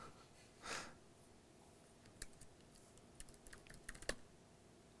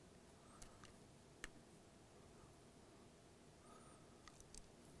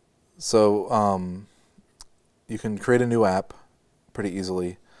 So you can create a new app pretty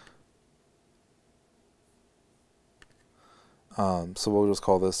easily. So we'll just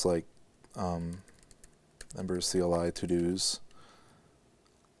call this like Ember CLI to-dos.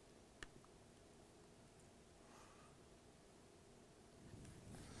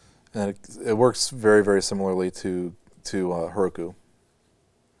 And it works very, very similarly to Heroku.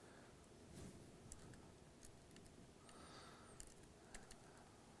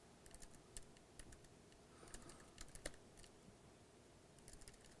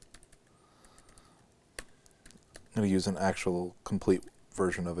 I'm going to use an actual complete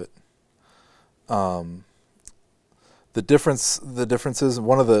version of it. The difference is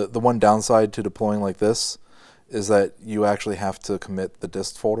the one downside to deploying like this is that you actually have to commit the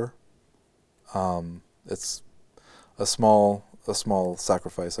dist folder. It's a small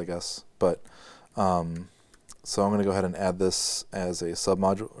sacrifice, I guess. But so I'm going to go ahead and add this as a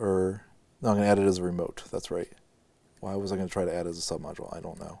submodule, or no, I'm going to add it as a remote. That's right. Why was I going to try to add it as a submodule? I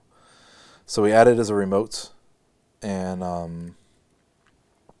don't know. So we add it as a remote. And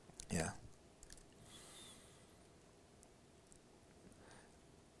yeah.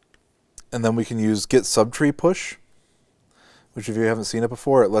 And then we can use git subtree push, which if you haven't seen it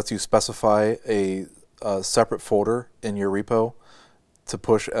before, it lets you specify a separate folder in your repo to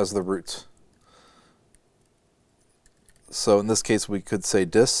push as the root. So in this case, we could say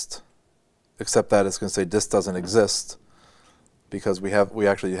dist, except that it's going to say dist doesn't exist because we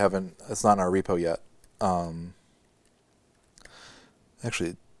actually haven't. It's not in our repo yet.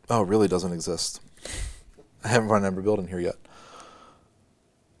 Actually, oh, it really doesn't exist. I haven't run Ember build in here yet.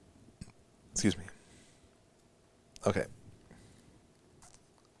 Excuse me. Okay.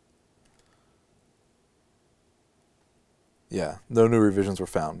 Yeah, no new revisions were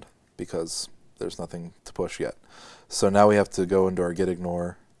found because there's nothing to push yet. So now we have to go into our git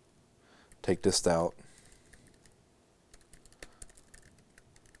ignore, take dist out.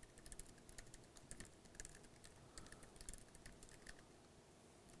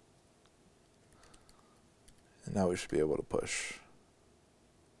 And now we should be able to push.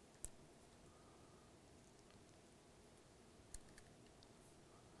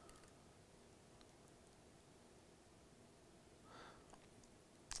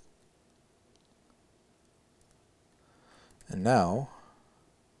 And now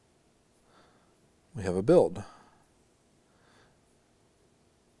we have a build.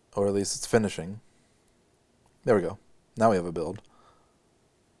 Or at least it's finishing. There we go. Now we have a build.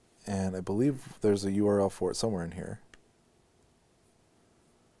 And I believe there's a URL for it somewhere in here.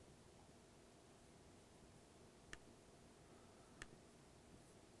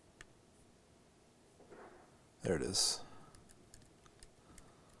 There it is.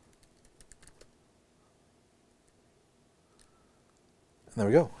 And there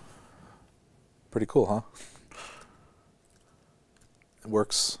we go. Pretty cool, huh? It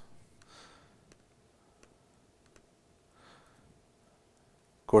works.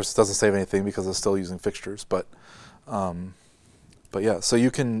 Of course, it doesn't save anything because it's still using fixtures, but yeah. So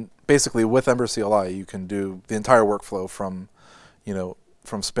you can basically with Ember CLI, you can do the entire workflow from,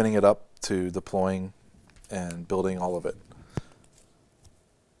 from spinning it up to deploying and building all of it.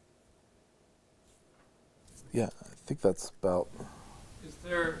 Yeah, I think that's about.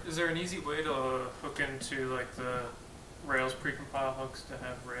 Is there an easy way to hook into like the Rails precompile hooks to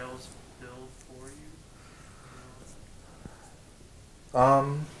have Rails build for you? I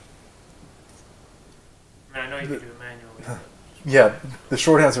mean, I know you can do it manually. Yeah, the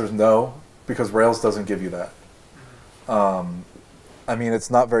short answer is no, because Rails doesn't give you that. I mean,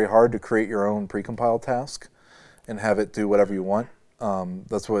 it's not very hard to create your own precompile task. and have it do whatever you want.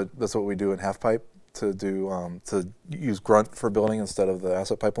 That's what we do in Halfpipe to use Grunt for building instead of the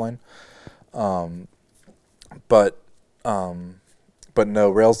asset pipeline. But no,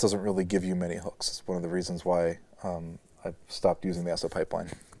 Rails doesn't really give you many hooks. It's one of the reasons why I've stopped using the asset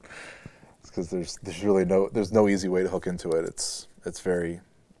pipeline. It's because there's really no easy way to hook into it. It's very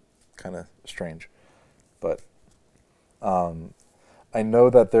kind of strange. But I know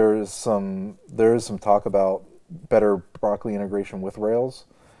that there is some talk about better Broccoli integration with Rails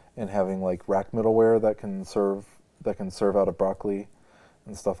and having like rack middleware that can serve out of Broccoli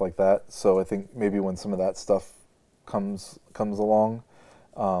and stuff like that. So I think maybe when some of that stuff comes along,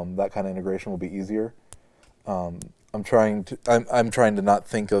 that kind of integration will be easier. I'm trying to not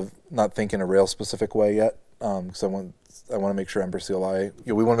think in a Rails specific way yet, because I want to make sure Ember CLI.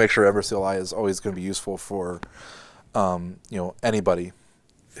 We want to make sure Ember CLI is always going to be useful for anybody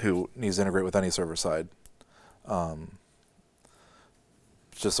who needs to integrate with any server side.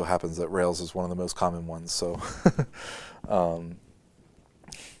 Just so happens that Rails is one of the most common ones. So,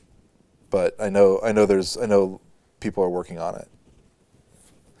 but I know people are working on it.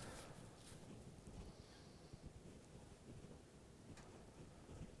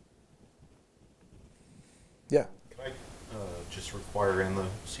 Yeah. Can I just require in the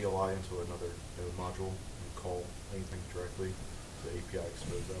CLI into another node module and call anything directly to the API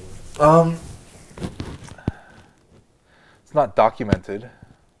exposed that way? It's not documented,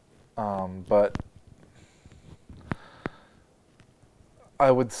 but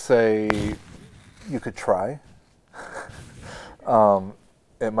I would say you could try.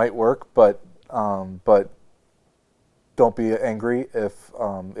 It might work, but don't be angry if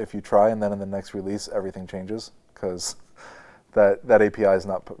you try and then in the next release everything changes, because that API is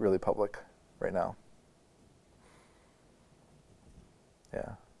not really public right now.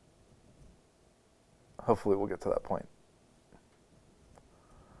 Yeah. Hopefully we'll get to that point.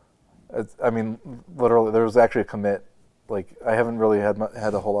 I mean, literally, there was actually a commit. Like, I haven't really had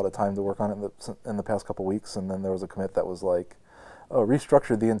a whole lot of time to work on it in the past couple weeks, and then there was a commit that was like, "Oh,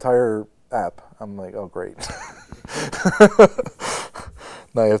 restructured the entire app." I'm like, "Oh, great."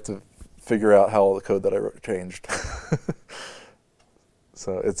 Now I have to figure out how all the code that I wrote changed.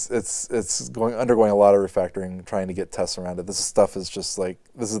 So it's undergoing a lot of refactoring, trying to get tests around it. This is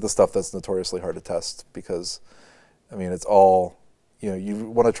the stuff that's notoriously hard to test because, I mean, it's all. You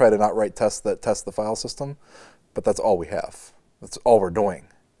want to try to not write tests that test the file system, but that's all we have. That's all we're doing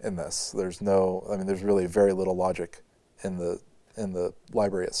in this. There's really very little logic in the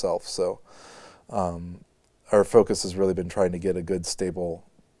library itself. So our focus has really been trying to get a good, stable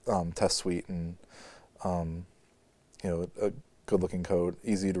test suite and a good-looking code,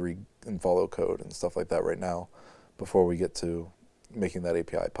 easy to read and follow code and stuff like that right now, before we get to making that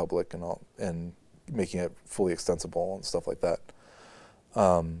API public and making it fully extensible and stuff like that.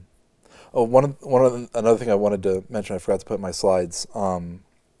 Another thing I wanted to mention, I forgot to put in my slides.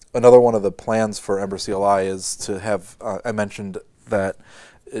 Another one of the plans for Ember CLI is to have. I mentioned that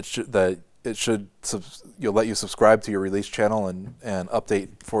it should let you subscribe to your release channel and update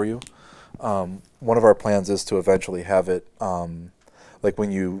for you. One of our plans is to eventually have it, like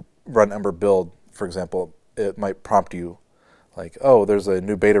when you run Ember build, for example, it might prompt you, like, "Oh, there's a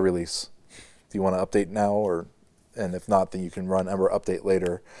new beta release. Do you want to update now?" And if not, then you can run Ember update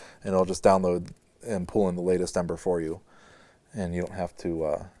later, and it'll just download and pull in the latest Ember for you, and you don't have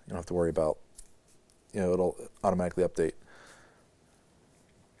to worry about, it'll automatically update.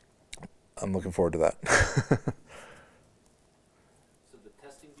 I'm looking forward to that. So the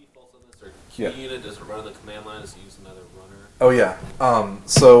testing defaults on this are Yeah. unit, does it run on the command line? Does it use another runner? Oh yeah.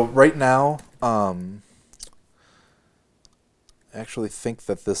 So right now, I actually think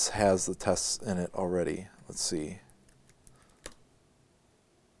that this has the tests in it already. Let's see.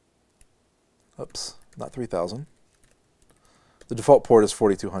 Oops, not 3000. The default port is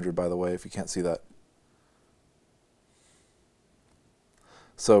 4200, by the way, if you can't see that.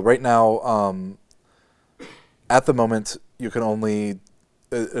 So right now, at the moment, it only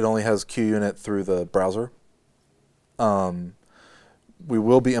has QUnit through the browser. We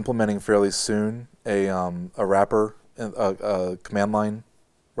will be implementing fairly soon a wrapper, a command line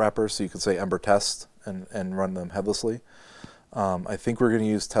wrapper, so you can say Ember test and run them headlessly. I think we're going to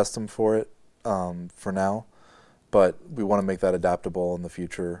use Testum for it for now, but we want to make that adaptable in the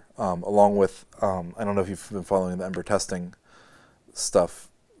future. Along with, I don't know if you've been following the Ember testing stuff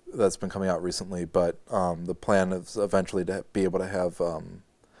that's been coming out recently, but the plan is eventually to be able to have different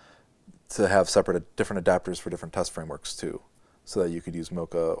adapters for different test frameworks too, so that you could use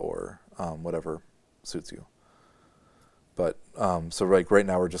Mocha or whatever suits you. But so right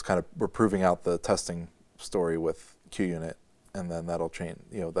now we're proving out the testing story with QUnit, and then that'll change.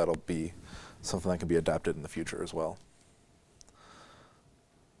 That'll be something that can be adapted in the future as well.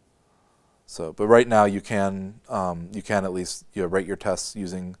 So, but right now you can at least write your tests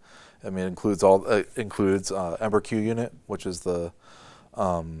using. I mean, it includes Ember QUnit, which is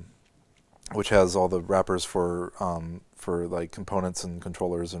which has all the wrappers for like components and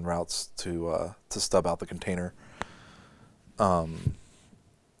controllers and routes to stub out the container. Yeah.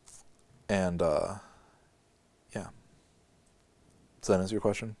 Does that answer your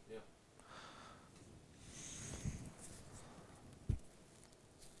question? Yeah.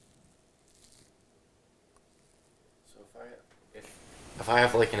 So if I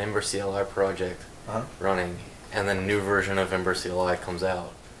have like an Ember CLI project running, and then a new version of Ember CLI comes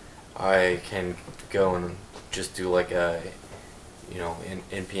out, I can go and just do like a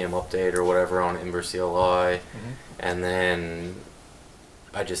npm update or whatever on Ember CLI, and then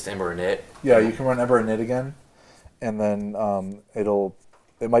I just Ember init. Yeah, you can run Ember init again, and then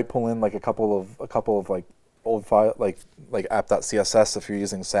it might pull in like a couple of like old file like app.css if you're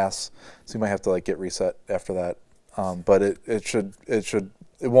using Sass, so you might have to like git reset after that. But it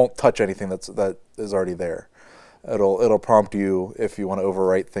won't touch anything that is already there. It'll prompt you if you want to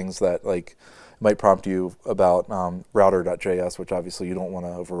overwrite things that like might prompt you about router.js, which obviously you don't want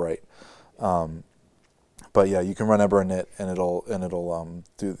to overwrite. But yeah, you can run Ember init and it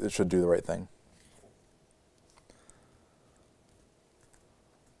should do the right thing.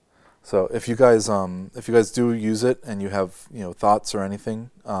 So if you guys do use it and you have thoughts or anything,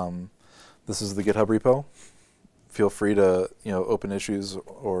 this is the GitHub repo. Feel free to open issues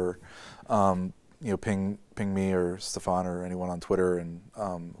or ping me or Stefan or anyone on Twitter and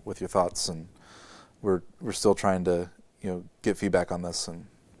with your thoughts, and we're still trying to get feedback on this and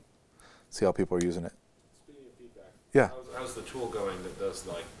see how people are using it. Speaking of feedback, Yeah. how's the tool going that does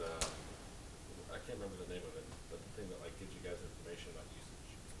like I can't remember the name of it, but the thing that like gives you guys information about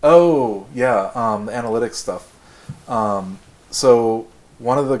usage? Oh yeah, the analytics stuff. So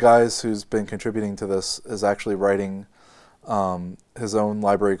one of the guys who's been contributing to this is actually writing his own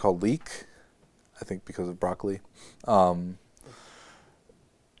library called Leak, I think because of broccoli.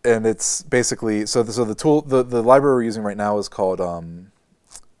 And it's basically so the tool the library we're using right now is called man,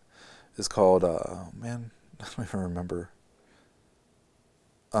 I don't even remember.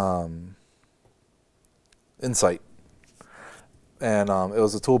 Insight. And it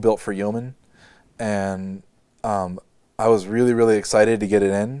was a tool built for Yeoman, and I was really excited to get it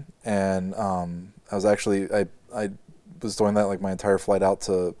in, and I was actually I was doing that like my entire flight out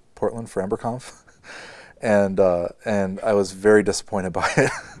to Portland for EmberConf, and I was very disappointed by it.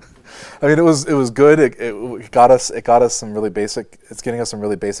 I mean, it was good. It got us some really basic. It's getting us some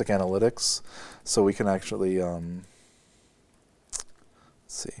really basic analytics, so we can actually let's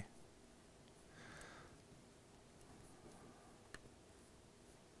see.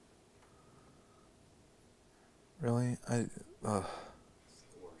 Really, It's the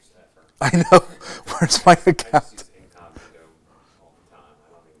worst ever. I know. Where's my I account? just use incognito all the time. I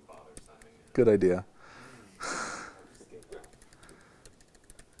don't even bother signing in. Good idea. Can't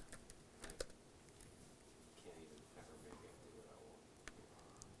even ever make it do what I want.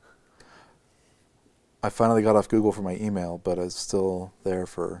 I finally got off Google for my email, but it's still there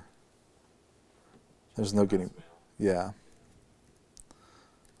for. There's no getting. Yeah.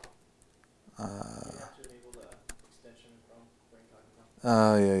 You have to enable the extension from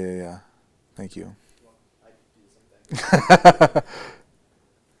incognito. Yeah. Thank you. Well, I do the same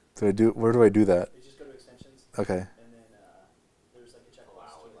thing. Where do I do that? You just go to extensions, Okay. and then there's like a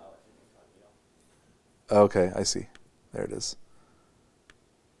checkbox to allow it in incognito. Okay, I see. There it is.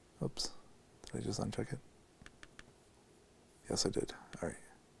 Oops. Did I just uncheck it? Yes, I did. All right.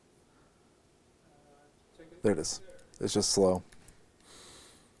 There it is. It's just slow.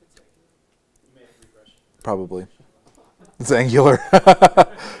 You may have to refresh. Probably. It's Angular.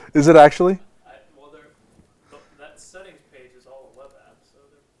 Is it actually? That settings page is all a web app, so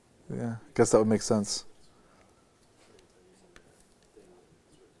they're Yeah, I guess that would make sense.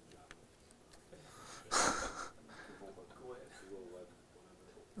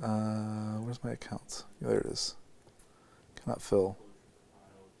 Where's my account? There it is. Cannot fill. You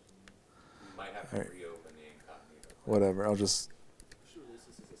might have to Alright. reopen the incognito. Whatever. I'll just.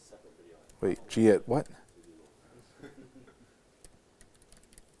 Wait. G what?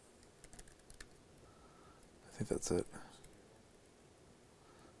 I think that's it.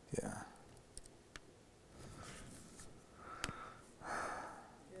 Yeah.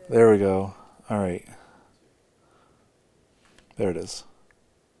 There we go. All right. There it is.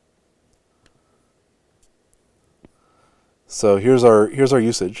 So here's our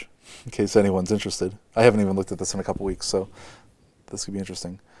usage. in case anyone's interested. I haven't even looked at this in a couple weeks, so this could be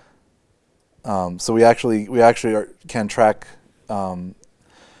interesting. So we actually can track. All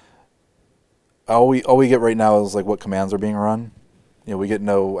we get right now is like what commands are being run. You know, we get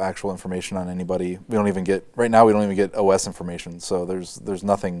no actual information on anybody. We don't even get right now. We don't even get OS information. So there's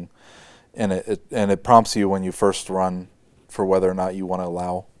nothing in it. And it prompts you when you first run for whether or not you want to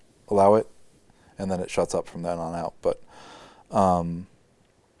allow it, and then it shuts up from then on out. But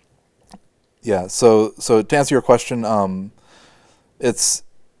yeah. So to answer your question, it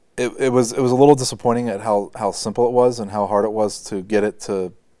was a little disappointing at how simple it was and how hard it was to get it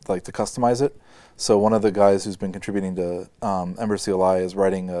to customize it. So one of the guys who's been contributing to Ember CLI is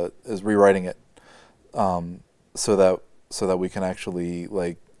rewriting it so that we can actually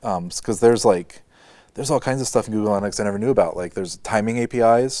because there's all kinds of stuff in Google Analytics I never knew about. Like there's timing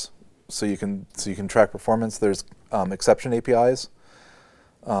APIs, so you can track performance. There's exception APIs.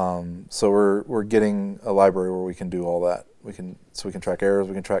 So we're getting a library where we can do all that. We can track errors,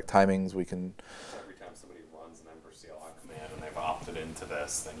 we can track timings, we can. So every time somebody runs an Ember CLI command and they've opted into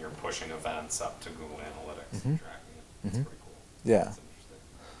this, then you're pushing events up to Google Analytics and tracking it. That's pretty cool. Yeah. That's interesting.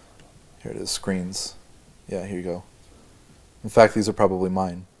 Here it is, screens. Yeah, here you go. In fact, these are probably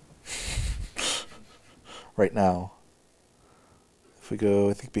mine right now. If we go,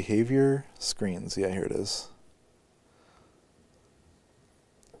 I think behavior, screens. Yeah, here it is.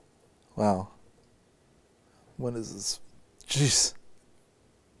 Wow. When is this? Jeez.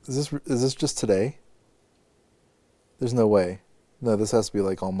 Is this just today? There's no way. No, this has to be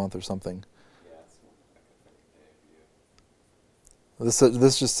like all month or something. Yeah, it's like a day view.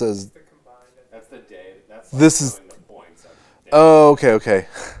 This just says. That's the day. That's This is. showing the points of the day. Oh, okay.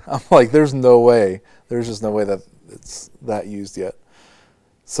 I'm like, there's no way. There's just no way that it's that used yet.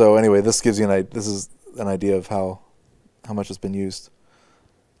 So anyway, this gives you this is an idea of how much it's been used.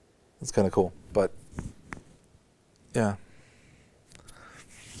 It's kind of cool, but yeah.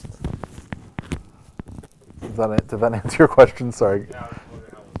 Did that answer your question? Sorry. Yeah, I was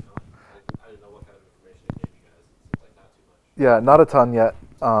wondering how it was going. I didn't know what kind of information it gave you guys. It seems like not too much. Yeah, not a ton yet,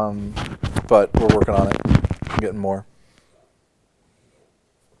 but we're working on it. Getting more.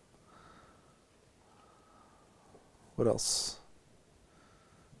 What else?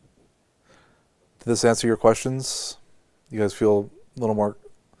 Did this answer your questions? You guys feel a little more,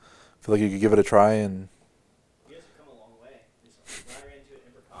 feel like you could give it a try and. You guys have come a long way recently. When I ran into it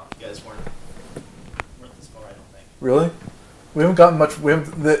in EmberConf, you guys weren't this far, I don't think. Really? We haven't gotten much. We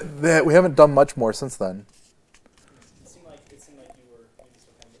haven't done much more since then. It seemed like you were maybe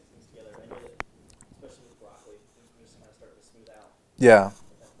still kind of getting things together. I know that, especially with broccoli, things were just kind of starting to smooth out Yeah. at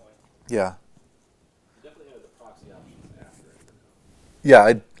that point. Yeah. You definitely added the proxy options after EmberConf.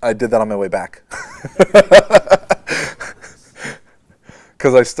 Yeah, I did that on my way back.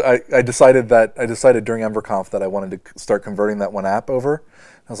 Because I decided during EmberConf that I wanted to start converting that one app over.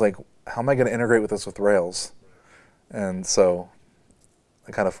 I was like, how am I going to integrate with this with Rails? And so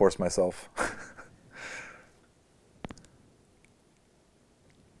I kind of forced myself.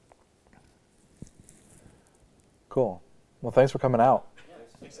 Cool. Well, thanks for coming out. Yeah,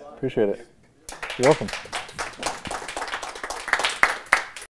 thanks a lot. Appreciate it. You're welcome.